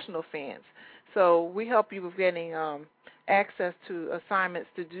professional fans. So we help you with getting access to assignments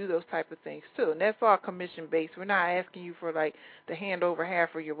to do those type of things too, and that's all commission based. We're not asking you for like to hand over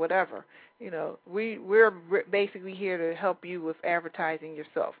half of your whatever. We're basically here to help you with advertising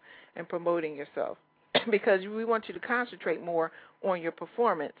yourself and promoting yourself, because we want you to concentrate more on your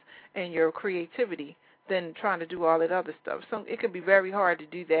performance and your creativity than trying to do all that other stuff. So it can be very hard to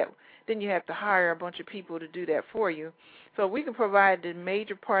do that. Then you have to hire a bunch of people to do that for you. So we can provide the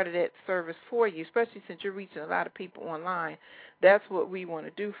major part of that service for you, especially since you're reaching a lot of people online. That's what we want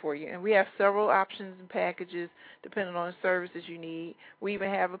to do for you. And we have several options and packages depending on the services you need. We even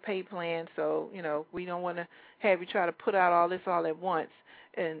have a pay plan, so, we don't want to have you try to put out all this all at once.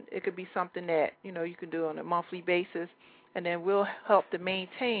 And it could be something that, you can do on a monthly basis, and then we'll help to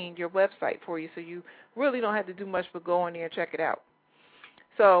maintain your website for you, so you really don't have to do much but go on there and check it out.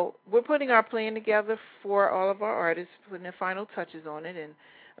 So we're putting our plan together for all of our artists, putting the final touches on it, and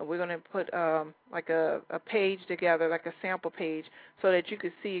we're going to put like a page together, like a sample page, so that you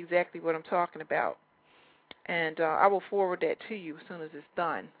can see exactly what I'm talking about. And I will forward that to you as soon as it's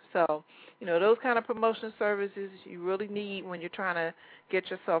done. So, those kind of promotion services you really need when you're trying to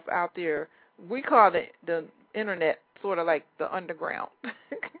get yourself out there. We call the Internet sort of like the underground.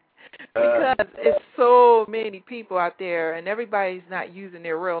 Because it's so many people out there, and everybody's not using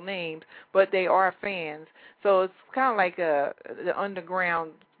their real names, but they are fans. So it's kind of like the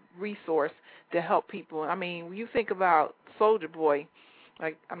underground resource to help people. I mean, when you think about Soulja Boy,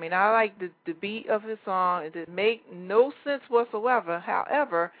 I like the beat of his song. It make no sense whatsoever.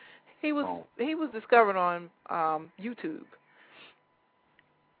 However, he was discovered on YouTube,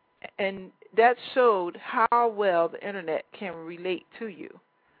 and that showed how well the Internet can relate to you.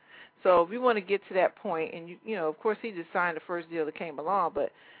 So if you want to get to that point, and of course, he just signed the first deal that came along,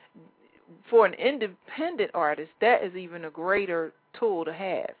 but for an independent artist, that is even a greater tool to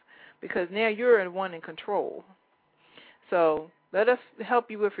have, because now you're the one in control. So let us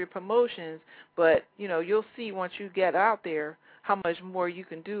help you with your promotions, but you'll see once you get out there how much more you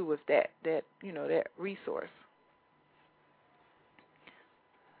can do with that resource.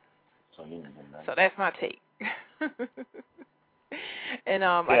 So that's my take. And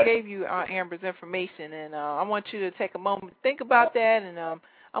I gave you Amber's information, and I want you to take a moment to think about that, and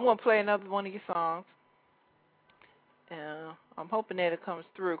I'm going to play another one of your songs. I'm hoping that it comes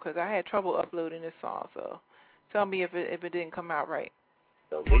through, because I had trouble uploading this song, so tell me if it didn't come out right.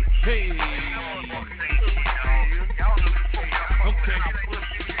 Hey. Okay.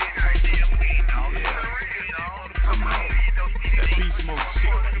 I'm out. That beast mode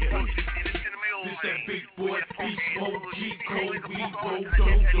shit. This that big boy, beast mode, G-code, we roll, do,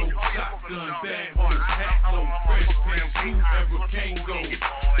 shotgun, bad horse, hat low, fresh pants, whoever can go.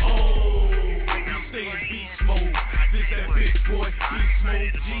 Oh, we stay in beast mode. This that big boy, beast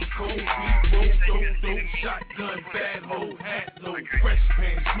mode, G-code, we roll, do, shotgun, bad hoe, hat low, fresh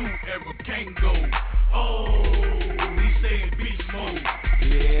pants, whoever can go.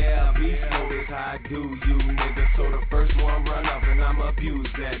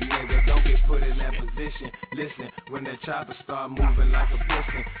 chopper, start moving like a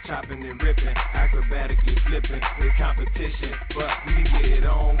piston, chopping and ripping, acrobatically flipping with competition. But we can get it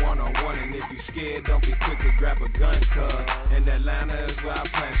on one-on-one, and if you scared, don't be quick to grab a gun, cuz. And Atlanta is where I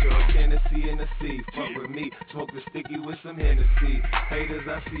plant you, Tennessee in the sea. Fuck with me, smoke the sticky with some Hennessy. Haters,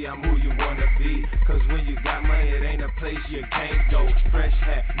 I see I'm who you wanna be, cause when you got money, it ain't a place you can't go. Fresh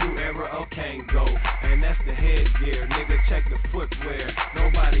hat, new era of Kango, and that's the headgear. Nigga, check the footwear.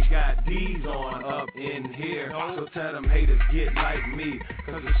 Nobody got these on up in here, so tell them haters get like me,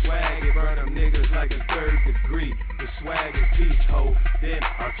 cause the swag it burn them niggas like a 3rd degree. The swag is beast ho, then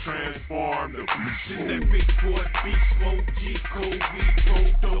I transform the beast. Shit that big boy beast mode, G code, weed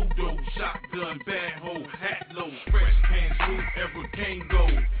roll, dodo, shotgun, bad hoe, hat low, fresh pants, new ever Kango.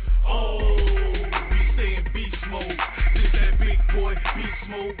 Oh, we stay in beast mode. This that big boy beast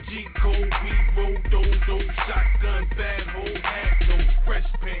mode, G code, weed roll, dodo, shotgun, bad hoe, hat low, fresh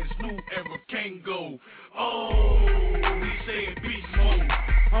pants, new ever Kango. Oh, we stay in beast mode.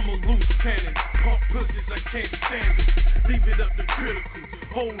 I'm a loose cannon, pump pussies, I can't stand it. Leave it up to critical,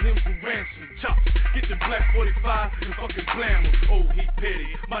 hold him for ransom. Chops, get the black 45 and fucking blam him. Oh, he petty,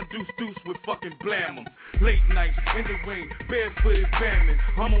 my deuce with fucking blam him. Late nights, in the rain, barefooted bamming.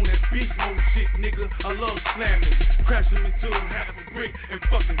 I'm on that beast mode shit, nigga, I love slamming. Crash him into half a brick and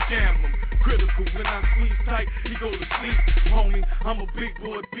fucking jam him. Critical, when I squeeze tight, he go to sleep. Homie, I'm a big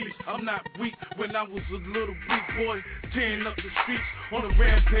boy beast, I'm not weak. When I was a little big boy, tearing up the streets on a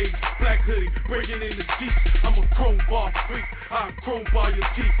rampage, black hoodie, breaking in the sheets. I'm a crowbar freak, I'll crowbar your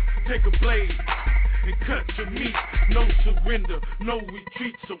teeth. Take a blade and cut your meat. No surrender, no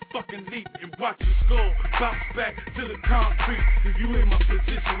retreat. So fucking leap and watch your skull bounce back to the concrete. If you in my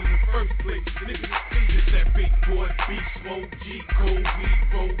position in the first place, nigga, it's that big boy, beast mode, G code, weed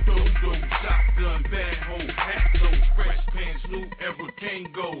roll, dodo, shotgun, bad hoe, hat low, fresh pants, new ever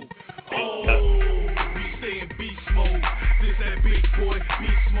Kango. Oh, we stay in beast mode. This that big boy,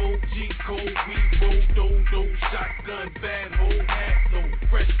 beast mode, G code, weed roll, dodo, shotgun, bad hoe, hat low,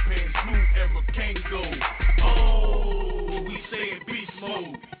 fresh pants, new ever Kango. Oh, we stay in beast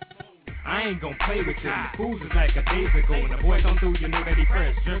mode. I ain't gon' play with you. Fools is like a days ago. When the boy come through, you know that he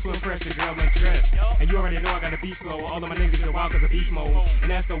fresh. Just to impress your girl undressed. And you already know I got a beast flow. All of my niggas are wild cause of beast mode.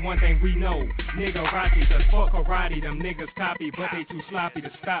 And that's the one thing we know. Nigga Rocky, cause fuck karate. Them niggas copy, but they too sloppy to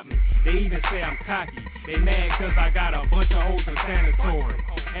stop me. They even say I'm cocky. They mad cause I got a bunch of hoes in sanatory.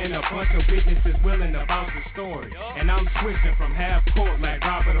 And a bunch of witnesses willing to vouch the story. And I'm switching from half court like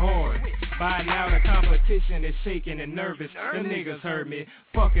Robert Horry. By now the competition is shaking and nervous. Them niggas heard me.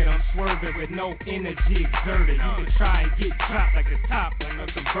 Fuck it, I'm swerving with no energy exerted. You can try and get dropped like the top on a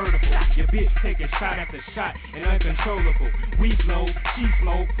convertible. Your bitch taking shot after shot and uncontrollable. We flow, she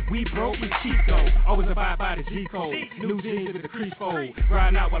flow, we broke, we cheap though. Always abide by the G code. New jeans with the crease fold.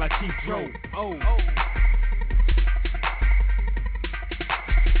 Riding out while I cheap drove. Oh.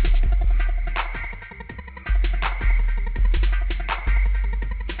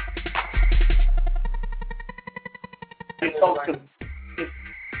 It's supposed to.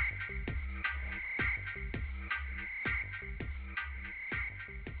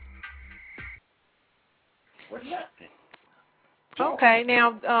 What happened? Okay,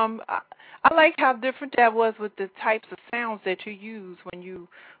 now I like how different that was with the types of sounds that you use when you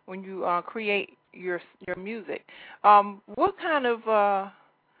create your music. What kind of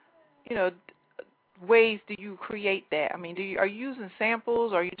ways do you create that? I mean, are you using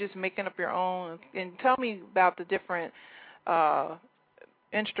samples, or are you just making up your own? And tell me about the different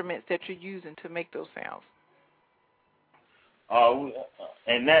instruments that you're using to make those sounds.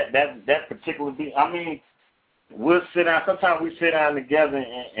 And that particular beat, I mean, we'll sit down. Sometimes we sit down together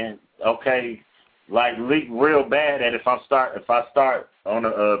and okay, like leak real bad at if I start on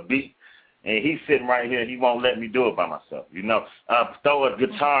a beat. And he's sitting right here, he won't let me do it by myself, you know. Throw a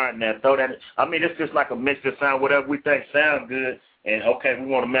guitar in there, throw that. I mean, it's just like a mixture sound, whatever we think sounds good. And, okay, we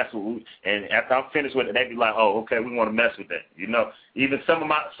want to mess with it. And after I'm finished with it, they be like, oh, okay, we want to mess with that, you know. Even some of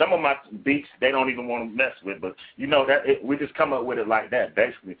my beats, they don't even want to mess with. But, you know, we just come up with it like that,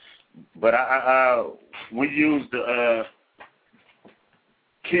 basically. But we use the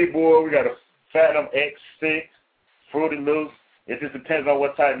keyboard. We got a Phantom X6, Fruity Loops. It just depends on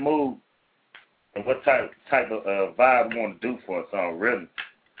what type of mood and what type of vibe we want to do for a song, really.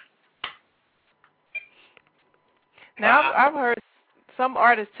 Now, I've heard some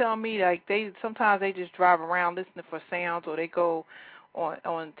artists tell me like sometimes they just drive around listening for sounds, or they go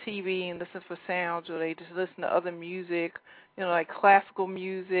on TV and listen for sounds, or they just listen to other music, you know, like classical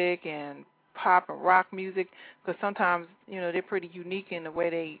music and pop and rock music, because sometimes, you know, they're pretty unique in the way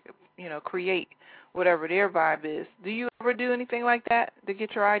they, you know, create whatever their vibe is. Do you ever do anything like that to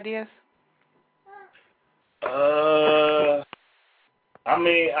get your ideas? I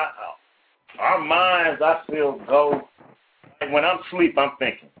mean, our minds, I feel, go. Like when I'm asleep, I'm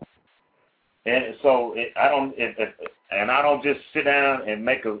thinking, and so I don't just sit down and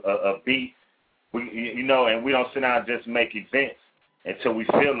make a beat. And we don't sit down and just make events until we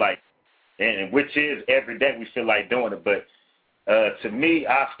feel like, and which is every day we feel like doing it. But to me,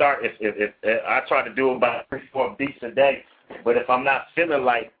 I start if I try to do about 3-4 beats a day. But if I'm not feeling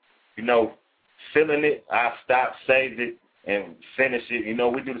like, feeling it, I stop, save it, and finish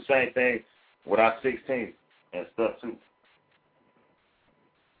it. We do the same thing with our 16 and stuff too.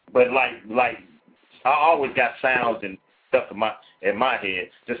 But like I always got sounds and stuff in my head.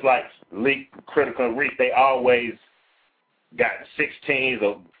 Just like Leak, Critical, and Reef, they always got 16s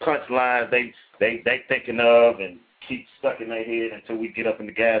or punchlines they thinking of and keep stuck in their head until we get up in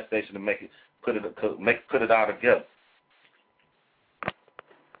the gas station and put it all together.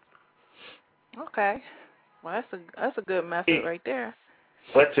 Okay. Well, that's a good method right there.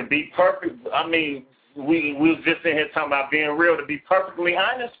 But to be perfect, I mean, we was just in here talking about being real. To be perfectly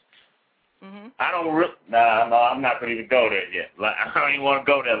honest, I don't I'm not gonna even go there yet. Like I don't even want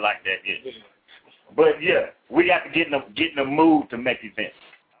to go there like that yet. But yeah, we got to get in the mood to make events.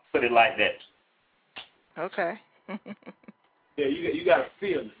 Put it like that. Okay. Yeah, you got to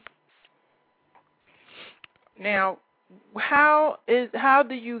feel it. Now, how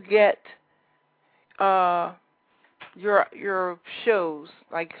do you get your shows?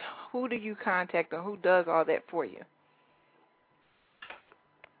 Like, who do you contact and who does all that for you?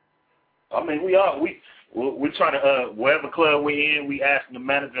 I mean, we're trying to wherever club we in, we ask the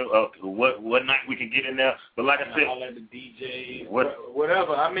manager what night we can get in there. But like I said, all at the DJs,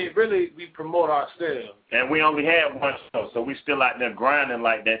 whatever. I mean, really, we promote ourselves. And we only have one show, so we still out there grinding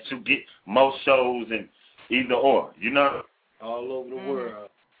like that to get more shows and either or, all over the world.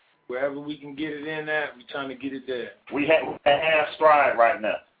 Wherever we can get it in at, we trying to get it there. We have stride right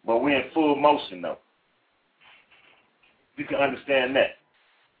now, but we're in full motion though. You can understand that.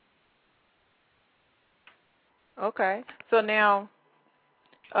 Okay. So now,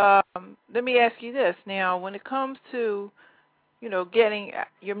 let me ask you this. Now, when it comes to, getting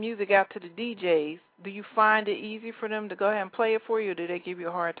your music out to the DJs, do you find it easy for them to go ahead and play it for you, or do they give you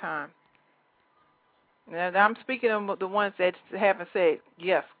a hard time? Now, I'm speaking of the ones that haven't said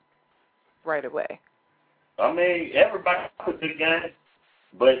yes right away. I mean, everybody put the game,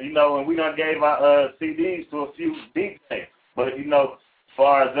 but, and we done gave our CDs to a few DJs, but, as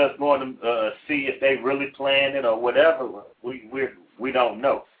far as us going to see if they really playing it or whatever, we don't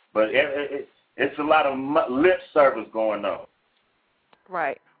know. But it's a lot of lip service going on.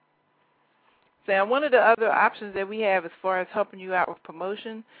 Right. So one of the other options that we have as far as helping you out with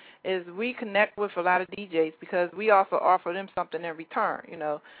promotion is we connect with a lot of DJs because we also offer them something in return.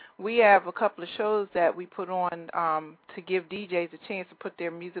 We have a couple of shows that we put on to give DJs a chance to put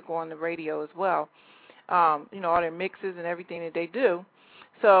their music on the radio as well. All their mixes and everything that they do.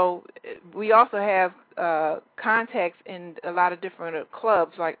 So we also have contacts in a lot of different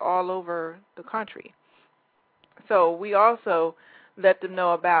clubs, like all over the country. So we also let them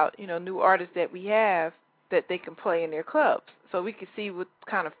know about, new artists that we have that they can play in their clubs. So we can see what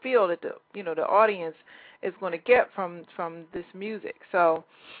kind of feel that the audience is going to get from this music. So,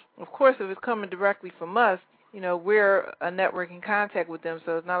 of course, if it's coming directly from us, we're a network in contact with them,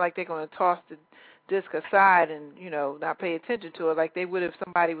 so it's not like they're going to toss the disc aside and, not pay attention to it like they would if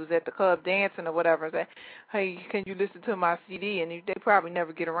somebody was at the club dancing or whatever and say, hey, can you listen to my CD? And they probably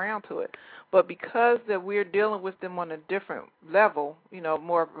never get around to it. But because that we're dealing with them on a different level,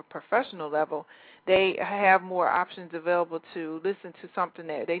 more of a professional level, they have more options available to listen to something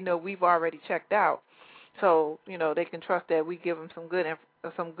that they know we've already checked out. So, they can trust that we give them some good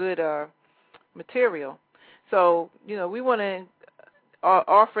material. So, we want to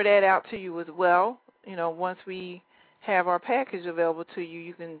offer that out to you as well. Once we have our package available to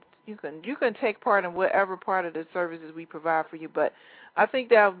you, you can take part in whatever part of the services we provide for you. But I think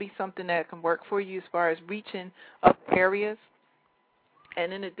that would be something that can work for you as far as reaching up areas.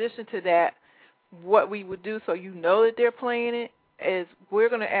 And in addition to that, what we would do so that they're playing it is we're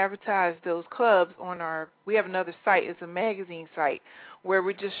going to advertise those clubs on we have another site. It's a magazine site where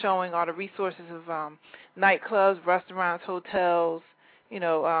we're just showing all the resources of nightclubs, restaurants, hotels,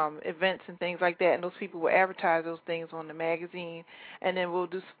 events and things like that, and those people will advertise those things on the magazine, and then we'll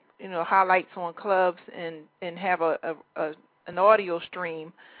do, highlights on clubs and have an audio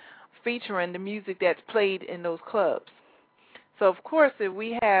stream featuring the music that's played in those clubs. So, of course, if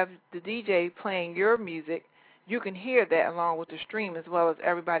we have the DJ playing your music, you can hear that along with the stream as well as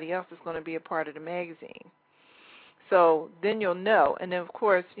everybody else that's going to be a part of the magazine. So then you'll know. And then, of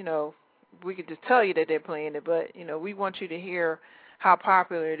course, we could just tell you that they're playing it, but, you know, we want you to hear how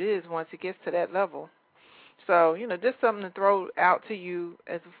popular it is once it gets to that level. So, you know, just something to throw out to you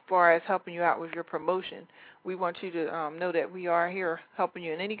as far as helping you out with your promotion. We want you to know that we are here helping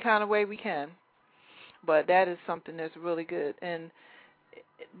you in any kind of way we can. But that is something that's really good. And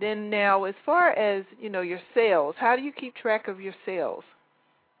then now, as far as, you know, your sales, how do you keep track of your sales?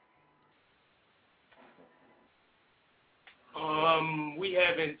 We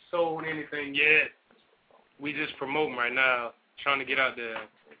haven't sold anything yet. We just promoting right now, trying to get out there.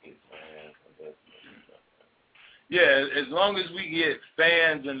 Yeah, as long as we get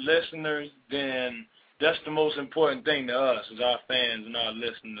fans and listeners, then that's the most important thing to us, is our fans and our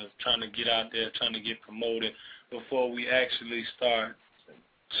listeners, trying to get out there, trying to get promoted before we actually start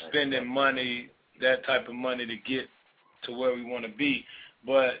spending money, that type of money to get to where we want to be.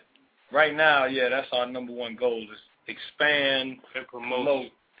 But right now, yeah, that's our number one goal, is expand, and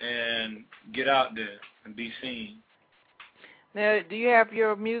promote, and get out there and be seen. Now, do you have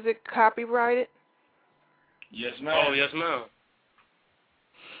your music copyrighted? Yes, ma'am. Oh, yes, ma'am.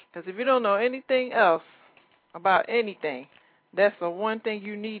 Because if you don't know anything else about anything, that's the one thing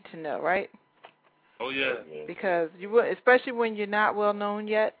you need to know, right? Oh, yeah. Because you will, especially when you're not well known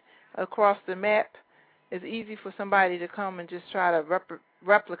yet across the map, it's easy for somebody to come and just try to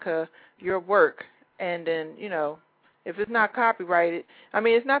replica your work. And then, you know, if it's not copyrighted, I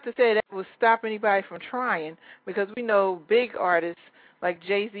mean, it's not to say that will stop anybody from trying, because we know big artists like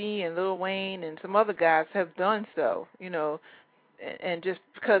Jay-Z and Lil Wayne and some other guys have done so, you know, and just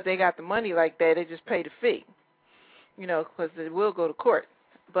because they got the money like that, they just pay the fee, you know, because it will go to court.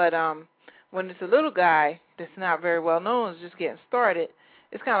 But when it's a little guy that's not very well known, is just getting started,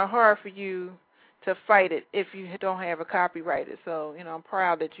 it's kind of hard for you to fight it if you don't have it copyrighted. So, you know, I'm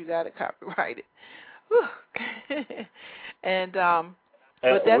proud that you got it copyrighted. And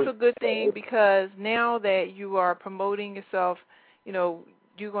but that's a good thing, because now that you are promoting yourself, you know,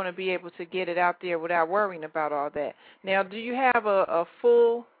 you're going to be able to get it out there without worrying about all that. Now, do you have a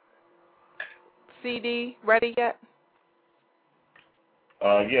full CD ready yet?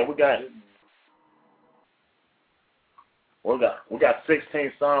 Yeah, we got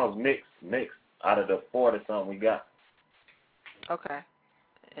 16 songs mixed out of the 40 something we got. Okay.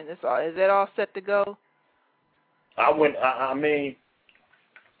 And is that all set to go? I mean,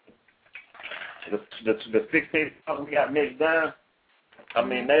 the 16 songs we got mixed down, I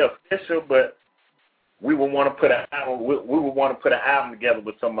mean, they're official, but we would want to put an album. We would want to put an album together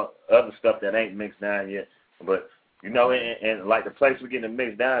with some other stuff that ain't mixed down yet. But you know, and like the place we're getting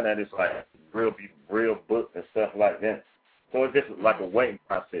mixed down at is like real book and stuff like that. So it's just like a waiting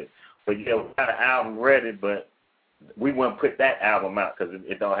process. But yeah, we got an album ready, but we wouldn't put that album out because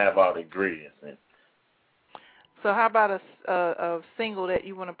it don't have all the ingredients in it. So how about a single that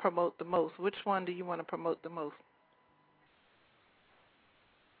you want to promote the most? Which one do you want to promote the most?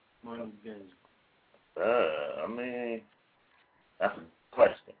 I mean, that's a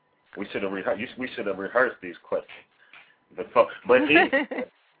question. We should have rehearsed these questions before. But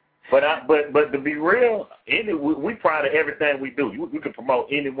to be real, we proud of everything we do. We can promote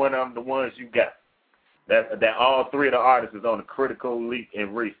any one of them, the ones you got. That all three of the artists is on the Critical, Leak,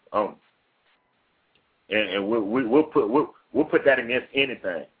 and Reef on. And we'll put that against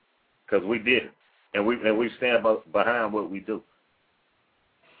anything, because we did it, and we stand behind what we do.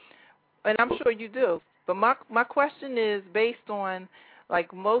 And I'm sure you do. But my question is based on,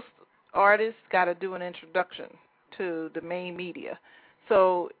 like, most artists got to do an introduction to the main media.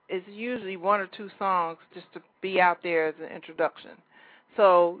 So it's usually one or two songs just to be out there as an introduction.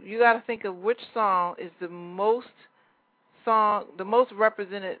 So you got to think of which song is the most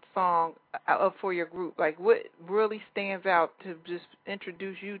represented song for your group. Like, what really stands out to just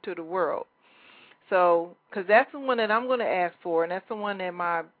introduce you to the world. So, because that's the one that I'm going to ask for, and that's the one that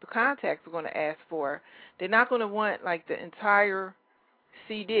my contacts are going to ask for. They're not going to want, like, the entire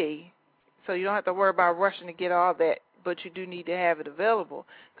CD, so you don't have to worry about rushing to get all that, but you do need to have it available,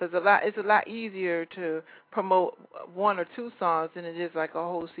 because it's a lot easier to promote one or two songs than it is like a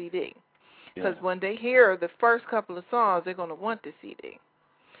whole CD. Because when they hear the first couple of songs, they're going to want the CD.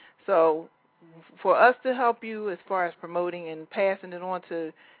 So for us to help you as far as promoting and passing it on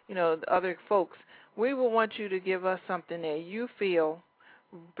to, you know, the other folks, we will want you to give us something that you feel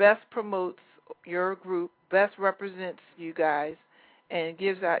best promotes your group, best represents you guys, and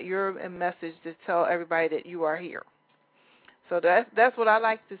gives out your message to tell everybody that you are here. So that's what I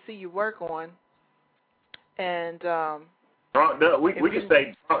like to see you work on. And Drunked up. We can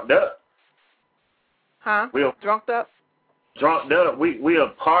say drunked up. Huh? Drunked up? Drunked up. We a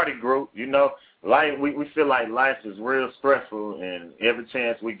party group, you know. Life, we feel like life is real stressful, and every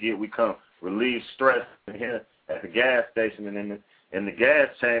chance we get, we come relieve stress here at the gas station and in the gas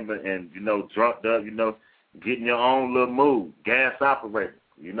chamber, and drunked up, getting your own little mood. Gas operator,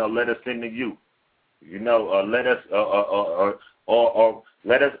 let us into you. Let us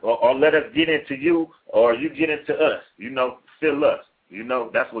let us get into you, or you get into us. Fill us.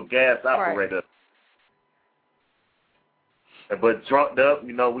 That's what gas operator. Right. But drunked up,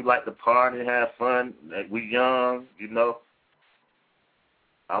 we like to party, have fun. We young,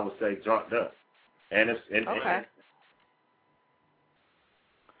 I would say drunked up, and it's okay.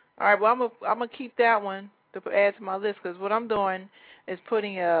 All right. Well, I'm gonna keep that one to add to my list, because what I'm doing is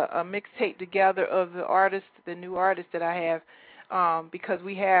putting a mixtape together of the new artists that I have, because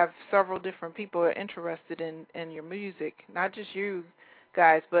we have several different people who are interested in your music, not just you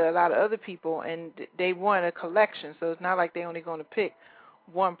guys, but a lot of other people, and they want a collection. So it's not like they're only going to pick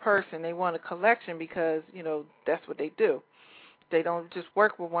one person. They want a collection because, that's what they do. They don't just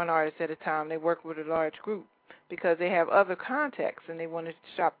work with one artist at a time. They work with a large group because they have other contacts, and they want to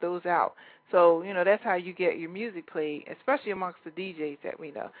shop those out. So, that's how you get your music played, especially amongst the DJs that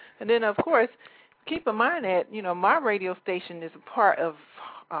we know. And then, of course, keep in mind that, my radio station is a part of,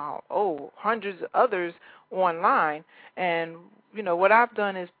 hundreds of others online. And, what I've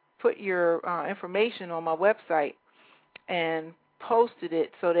done is put your information on my website and posted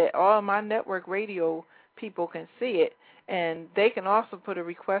it so that all my network radio people can see it. And they can also put a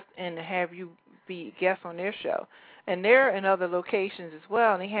request in to have you be guests on their show. And they're in other locations as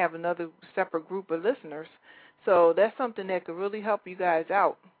well, and they have another separate group of listeners. So that's something that could really help you guys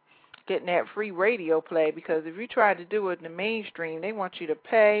out, getting that free radio play, because if you try to do it in the mainstream, they want you to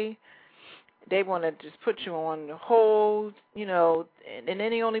pay. They want to just put you on the hold, and then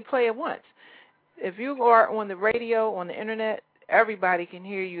they only play it once. If you are on the radio, on the Internet, everybody can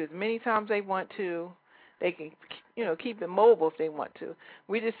hear you as many times they want to. They can, keep it mobile if they want to.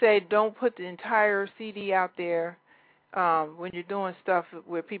 We just say don't put the entire CD out there when you're doing stuff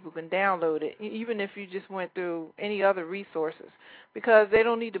where people can download it, even if you just went through any other resources, because they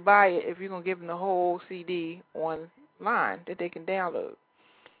don't need to buy it if you're going to give them the whole CD online that they can download.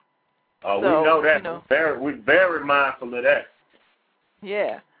 Oh, so, we know that. We're very mindful of that.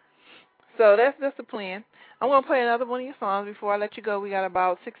 Yeah. So that's the plan. I'm going to play another one of your songs before I let you go. We got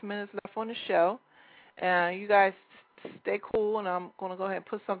about 6 minutes left on the show. You guys stay cool, and I'm going to go ahead and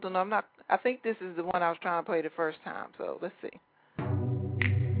put something on. I think this is the one I was trying to play the first time, so let's see.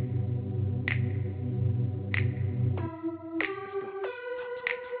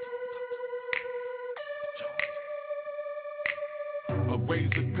 A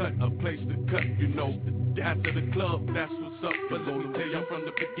razor cut, a place to cut, after the club, that's what's up. But let me tell you from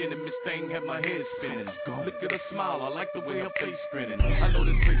the beginning, Miss Thing had my head spinning. Look at her smile, I like the way her face grinning. I know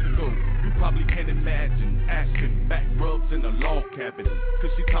this place to go, you probably can't imagine. Asking back rubs in a log cabin,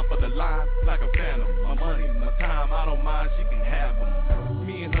 cause she top of the line like a phantom. My money, my time, I don't mind, she can have them.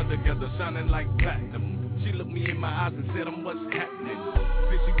 Me and her together, shining like platinum. She looked me in my eyes and said, what's happening?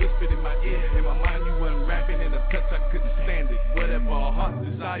 Then she whispered in my ear, in my mind you wasn't rapping. In a touch I couldn't stand it. Whatever her heart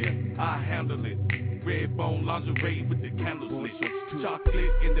desire, I handle it. Red bone lingerie with the candles lit.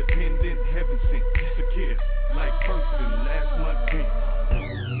 Chocolate, independent, heaven sent. Secure, like first and last month rent.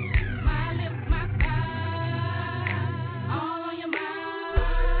 My lips, my thighs, all on your mind.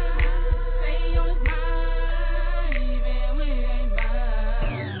 Stay on his mind, even when it ain't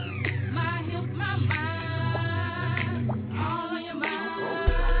mine. My hips, my mind, all on your mind.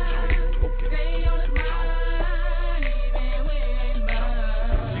 Stay on his mind, even when it ain't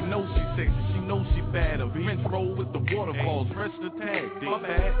mine. She knows she's sexy, she knows she bad. A French roll with the waterfalls, fresh the tag. My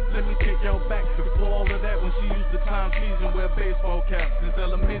bad, let me take y'all back before all of that. When she used the time season, wear baseball caps. Since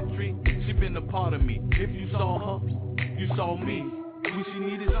elementary, she been a part of me. If you saw her, you saw me. When she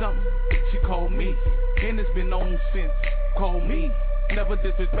needed something, she called me. And it's been on since, call me. Never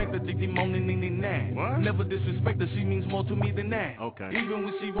disrespect her, jiggy moaning that. Never disrespect her, she means more to me than that. Okay. Even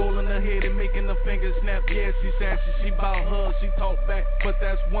when she rolling her head and making her fingers snap, yeah, she sassy, she bout her, she talk back. But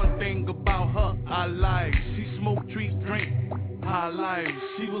that's one thing about her, I like. She smoke, treat, drink, high life.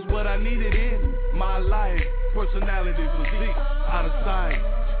 She was what I needed in my life. Personality, physique, out of sight.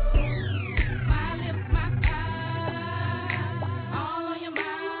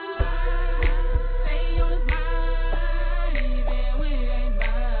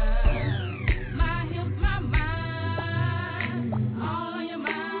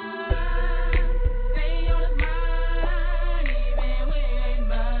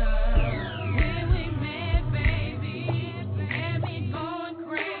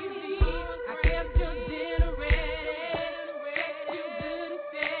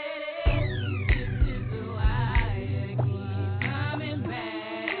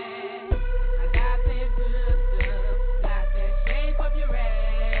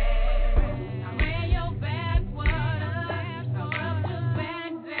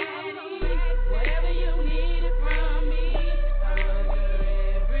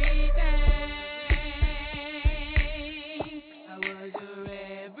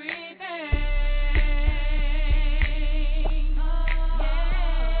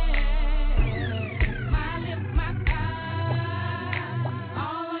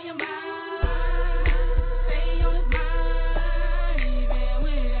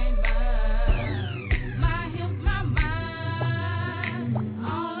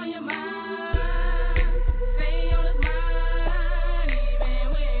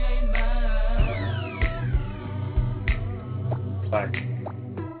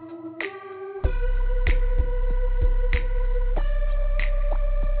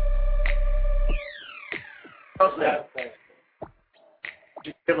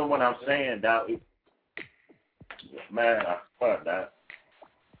 You feeling what I'm saying, dog? Man, fuck that.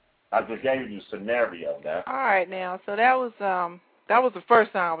 I just gave you a scenario, dog. All right, now, so that was the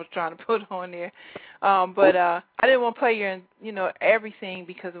first song I was trying to put on there, but I didn't want to play your, everything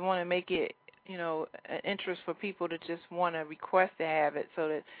because I want to make it, an interest for people to just want to request to have it so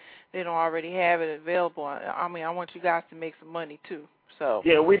that they don't already have it available. I mean, I want you guys to make some money too. So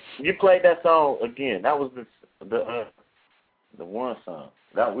yeah, you played that song again. That was the one song.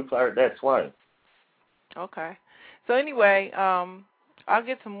 We played that twice. Okay. So anyway, I'll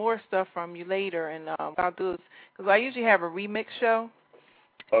get some more stuff from you later, and what I'll do is, because I usually have a remix show,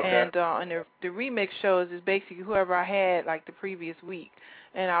 okay. And the remix shows is basically whoever I had like the previous week,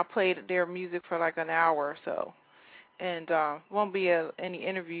 and I'll play their music for like an hour or so, and won't be any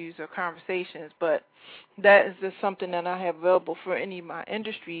interviews or conversations, but that is just something that I have available for any of my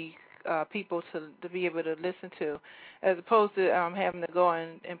industry people to be able to listen to, as opposed to having to go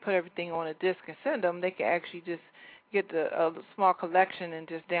and put everything on a disc and send them. They can actually just get a small collection and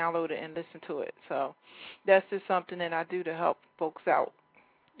just download it and listen to it. So that's just something that I do to help folks out,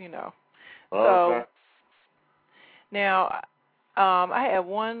 Okay. So now I have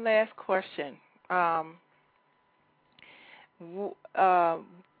one last question.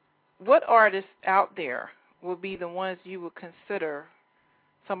 What artists out there would be the ones you would consider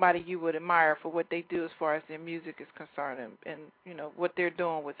somebody you would admire for what they do as far as their music is concerned, and what they're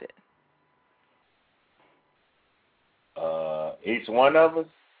doing with it? Each one of us?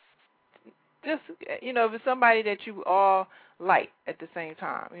 Just, if it's somebody that you all like at the same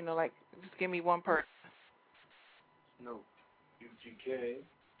time, like, just give me one person.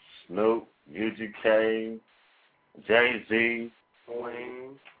 Snoop, UGK, Jay-Z,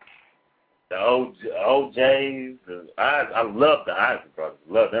 Wayne, the OJs. I love the Isley Brothers.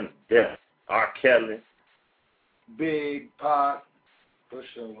 Love them to death. R. Kelly. Big Pop, for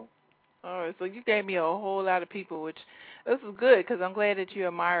sure. All right, so you gave me a whole lot of people, which this is good because I'm glad that you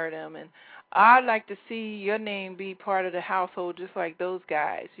admire them. And I'd like to see your name be part of the household just like those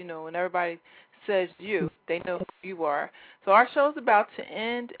guys. When everybody says you, they know who you are. So our show's about to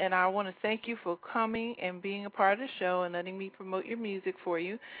end, and I want to thank you for coming and being a part of the show and letting me promote your music for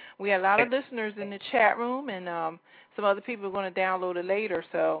you. We had a lot of listeners in the chat room, and some other people are going to download it later.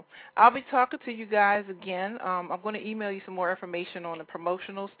 So I'll be talking to you guys again. I'm going to email you some more information on the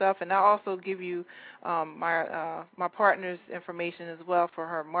promotional stuff, and I'll also give you my partner's information as well for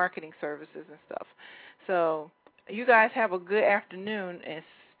her marketing services and stuff. So you guys have a good afternoon, and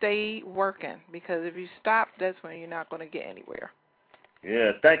stay working, because if you stop, that's when you're not going to get anywhere.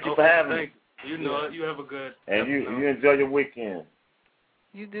 Yeah, thank you for having me. You have a good and you enjoy your weekend.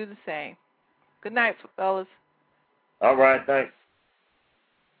 You do the same. Good night, fellas. All right, thanks.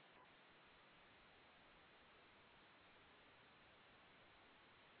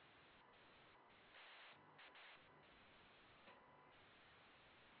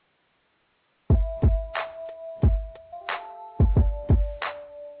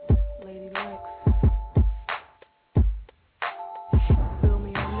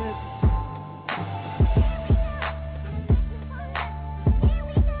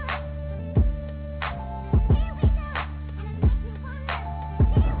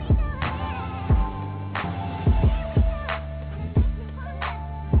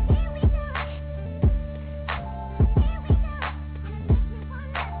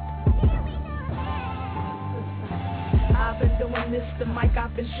 The mic,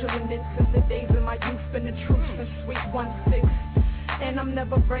 I've been chillin' it since the days of my youth, been the truth since Sweet 1-6. And I'm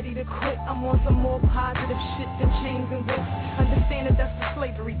never ready to quit. I'm on some more positive shit than chains and whips. Understand that that's the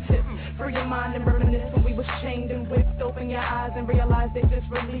slavery tip. Free your mind and reminisce when we was chained and whipped. Open your eyes and realize they just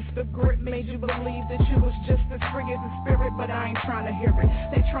released the grip. Made you believe that you was just as free as a spirit, but I ain't trying to hear it.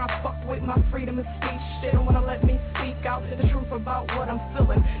 They try to fuck with my freedom of speech. They don't want to let me speak out the truth about what I'm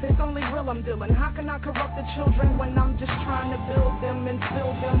feeling. It's only real will I'm dealing. How can I corrupt the children when I'm just trying to build them and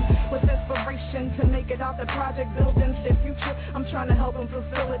fill them with inspiration to make it out the project buildings, their future? I'm trying to help them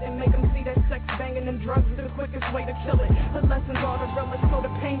fulfill it and make them see that sex, banging, and drugs is the quickest way to kill it. The lessons are the realest, so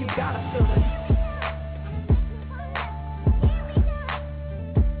the pain you gotta feel it.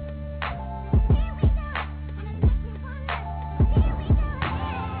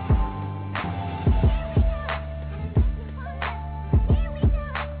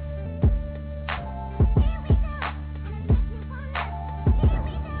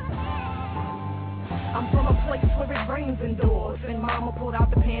 Indoors, and mama pulled out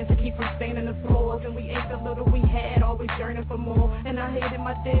the pans to keep from staining the floors, and we ate the little we had, always yearning for more. And I hated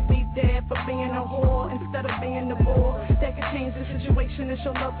my deadbeat dad for being a whore instead of being the boy that could change the situation and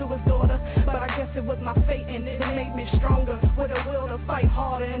show love to his daughter. But I guess it was my fate, and it made me stronger with a will to fight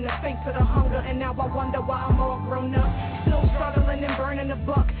harder in the face of the hunger. And now I wonder why I'm all grown up, still struggling and burning the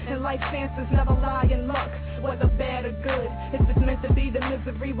buck, and life chances never lie in luck, whether bad or good. If it's meant to be, the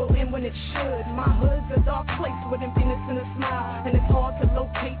misery will end when it should. My hood's a dark place with emptiness and a smile, and it's hard to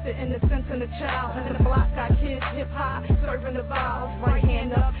locate the innocence in a child. And in the block got kids hip high, serving the vows, right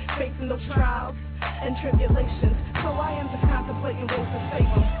hand up, facing those trials and tribulations. So I am just contemplating ways to save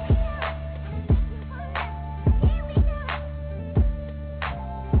them.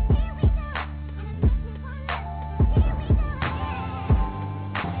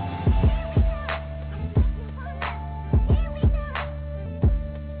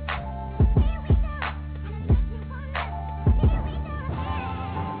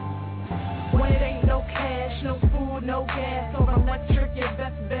 No gas or electric, your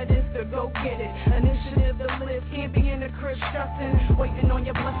best bet is to go get it. Initiative to live, can't be in the crib stressing, waiting on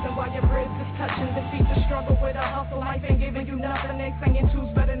your blessing while your ribs is touching. Defeat the struggle with a hustle, life ain't giving you nothing. They saying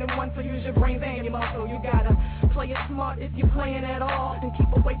two's better than one, so use your brains and your muscle. You gotta play it smart if you're playing at all, and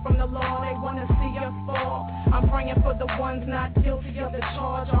keep away from the law, they wanna see us fall. I'm praying for the ones not guilty of the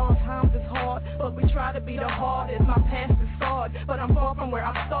charge. All times is hard, but we try to be the hardest. My past is scarred, but I'm far from where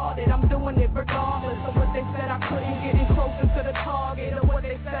I started. I'm doing it regardless of what they said I couldn't. Getting closer to the target of what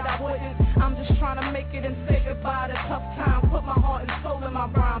they said I wouldn't. I'm just trying to make it and